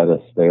try to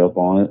stay up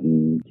on it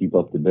and keep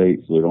up to date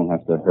so we don't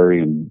have to hurry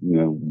and,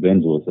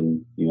 binge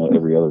listen,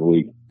 every other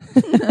week.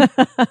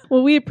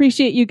 Well, we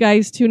appreciate you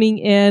guys tuning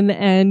in,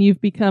 and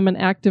you've become an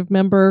active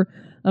member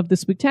of the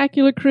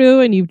Spooktacular crew,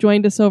 and you've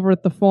joined us over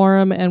at the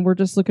forum, and we're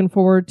just looking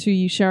forward to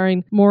you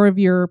sharing more of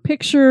your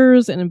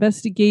pictures and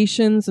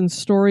investigations and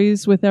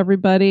stories with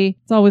everybody.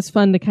 It's always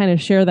fun to kind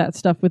of share that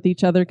stuff with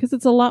each other because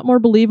it's a lot more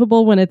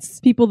believable when it's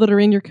people that are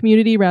in your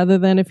community rather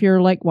than if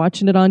you're like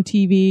watching it on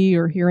TV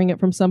or hearing it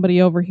from somebody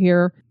over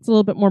here. It's a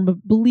little bit more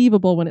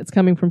believable when it's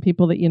coming from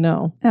people that you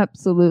know.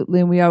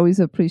 Absolutely, and we always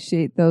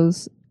appreciate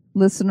those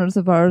listeners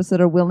of ours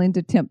that are willing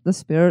to tempt the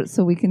spirit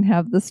so we can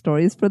have the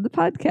stories for the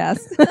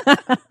podcast.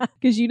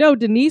 Because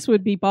Denise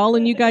would be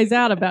bawling you guys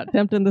out about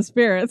tempting the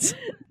spirits.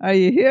 Are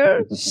you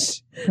here?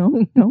 Shh.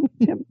 Don't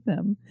tempt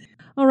them.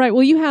 All right.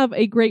 Well, you have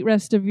a great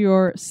rest of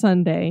your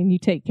Sunday, and you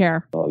take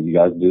care. You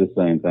guys do the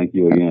same. Thank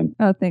you again.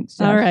 Oh, thanks,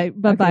 Josh. All right.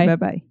 Bye-bye. Okay,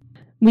 bye-bye.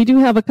 We do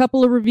have a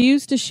couple of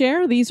reviews to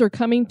share. These are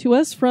coming to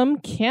us from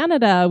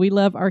Canada. We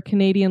love our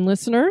Canadian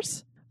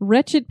listeners.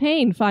 Wretched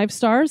Pain, 5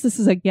 stars. This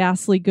is a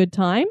ghastly good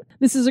time.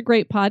 This is a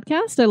great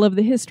podcast. I love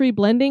the history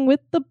blending with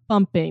the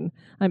bumping.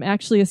 I'm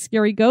actually a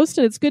scary ghost,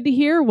 and it's good to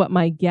hear what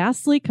my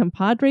ghastly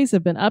compadres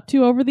have been up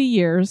to over the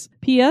years.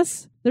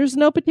 P.S. There's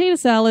no potato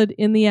salad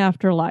in the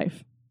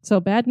afterlife. So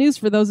bad news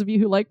for those of you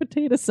who like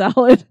potato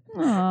salad.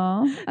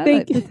 Aw, I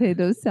like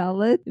potato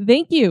salad.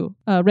 Thank you,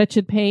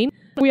 Wretched Pain.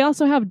 We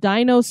also have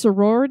Dino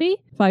Sorority,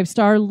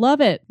 5-star, love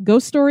it.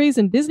 Ghost stories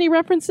and Disney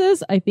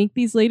references. I think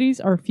these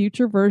ladies are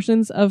future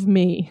versions of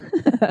me.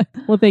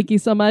 Well, thank you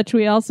so much.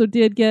 We also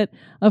did get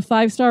a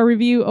 5-star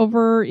review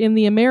over in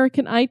the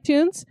American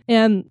iTunes.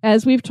 And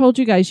as we've told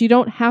you guys, you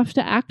don't have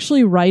to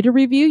actually write a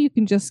review. You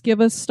can just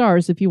give us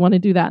stars if you want to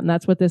do that. And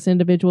that's what this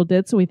individual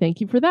did. So we thank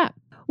you for that.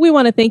 We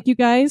want to thank you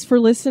guys for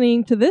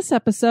listening to this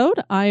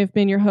episode. I have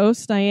been your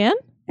host, Diane.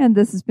 And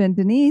this has been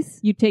Denise.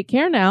 You take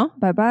care now.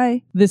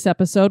 Bye-bye. This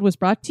episode was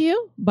brought to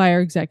you by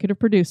our executive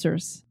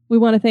producers. We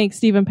want to thank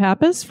Stephen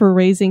Pappas for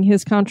raising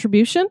his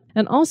contribution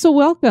and also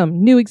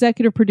welcome new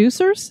executive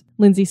producers,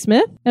 Lindsay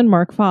Smith and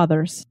Mark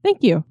Fathers.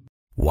 Thank you.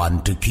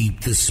 Want to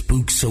keep the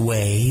spooks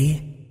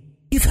away?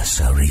 Give us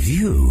a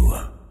review.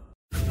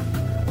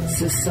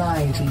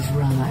 Societies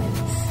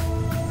rise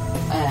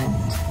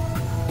and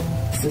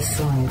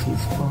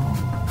societies fall.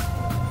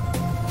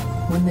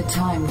 When the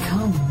time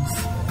comes,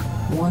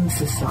 one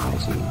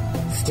society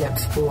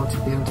steps forward to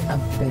build a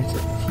better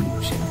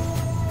future.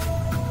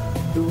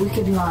 The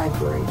Wicked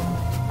Library,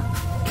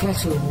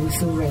 Kettle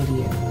Whistle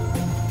Radio,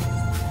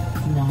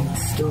 Night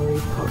Story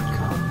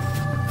Podcast,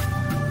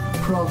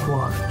 Prog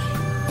Watch,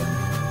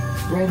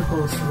 Red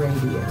Horse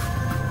Radio,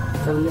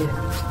 The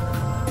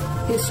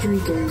Lift, History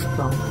Goes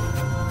Bump,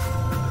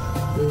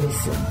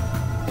 Listen,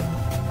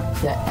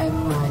 The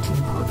M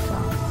Writing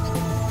Podcast,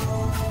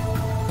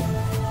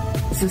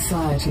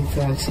 Society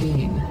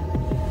 13,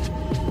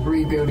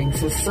 Rebuilding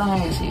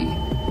Society,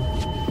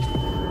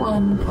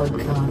 one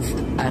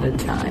podcast at a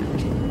time.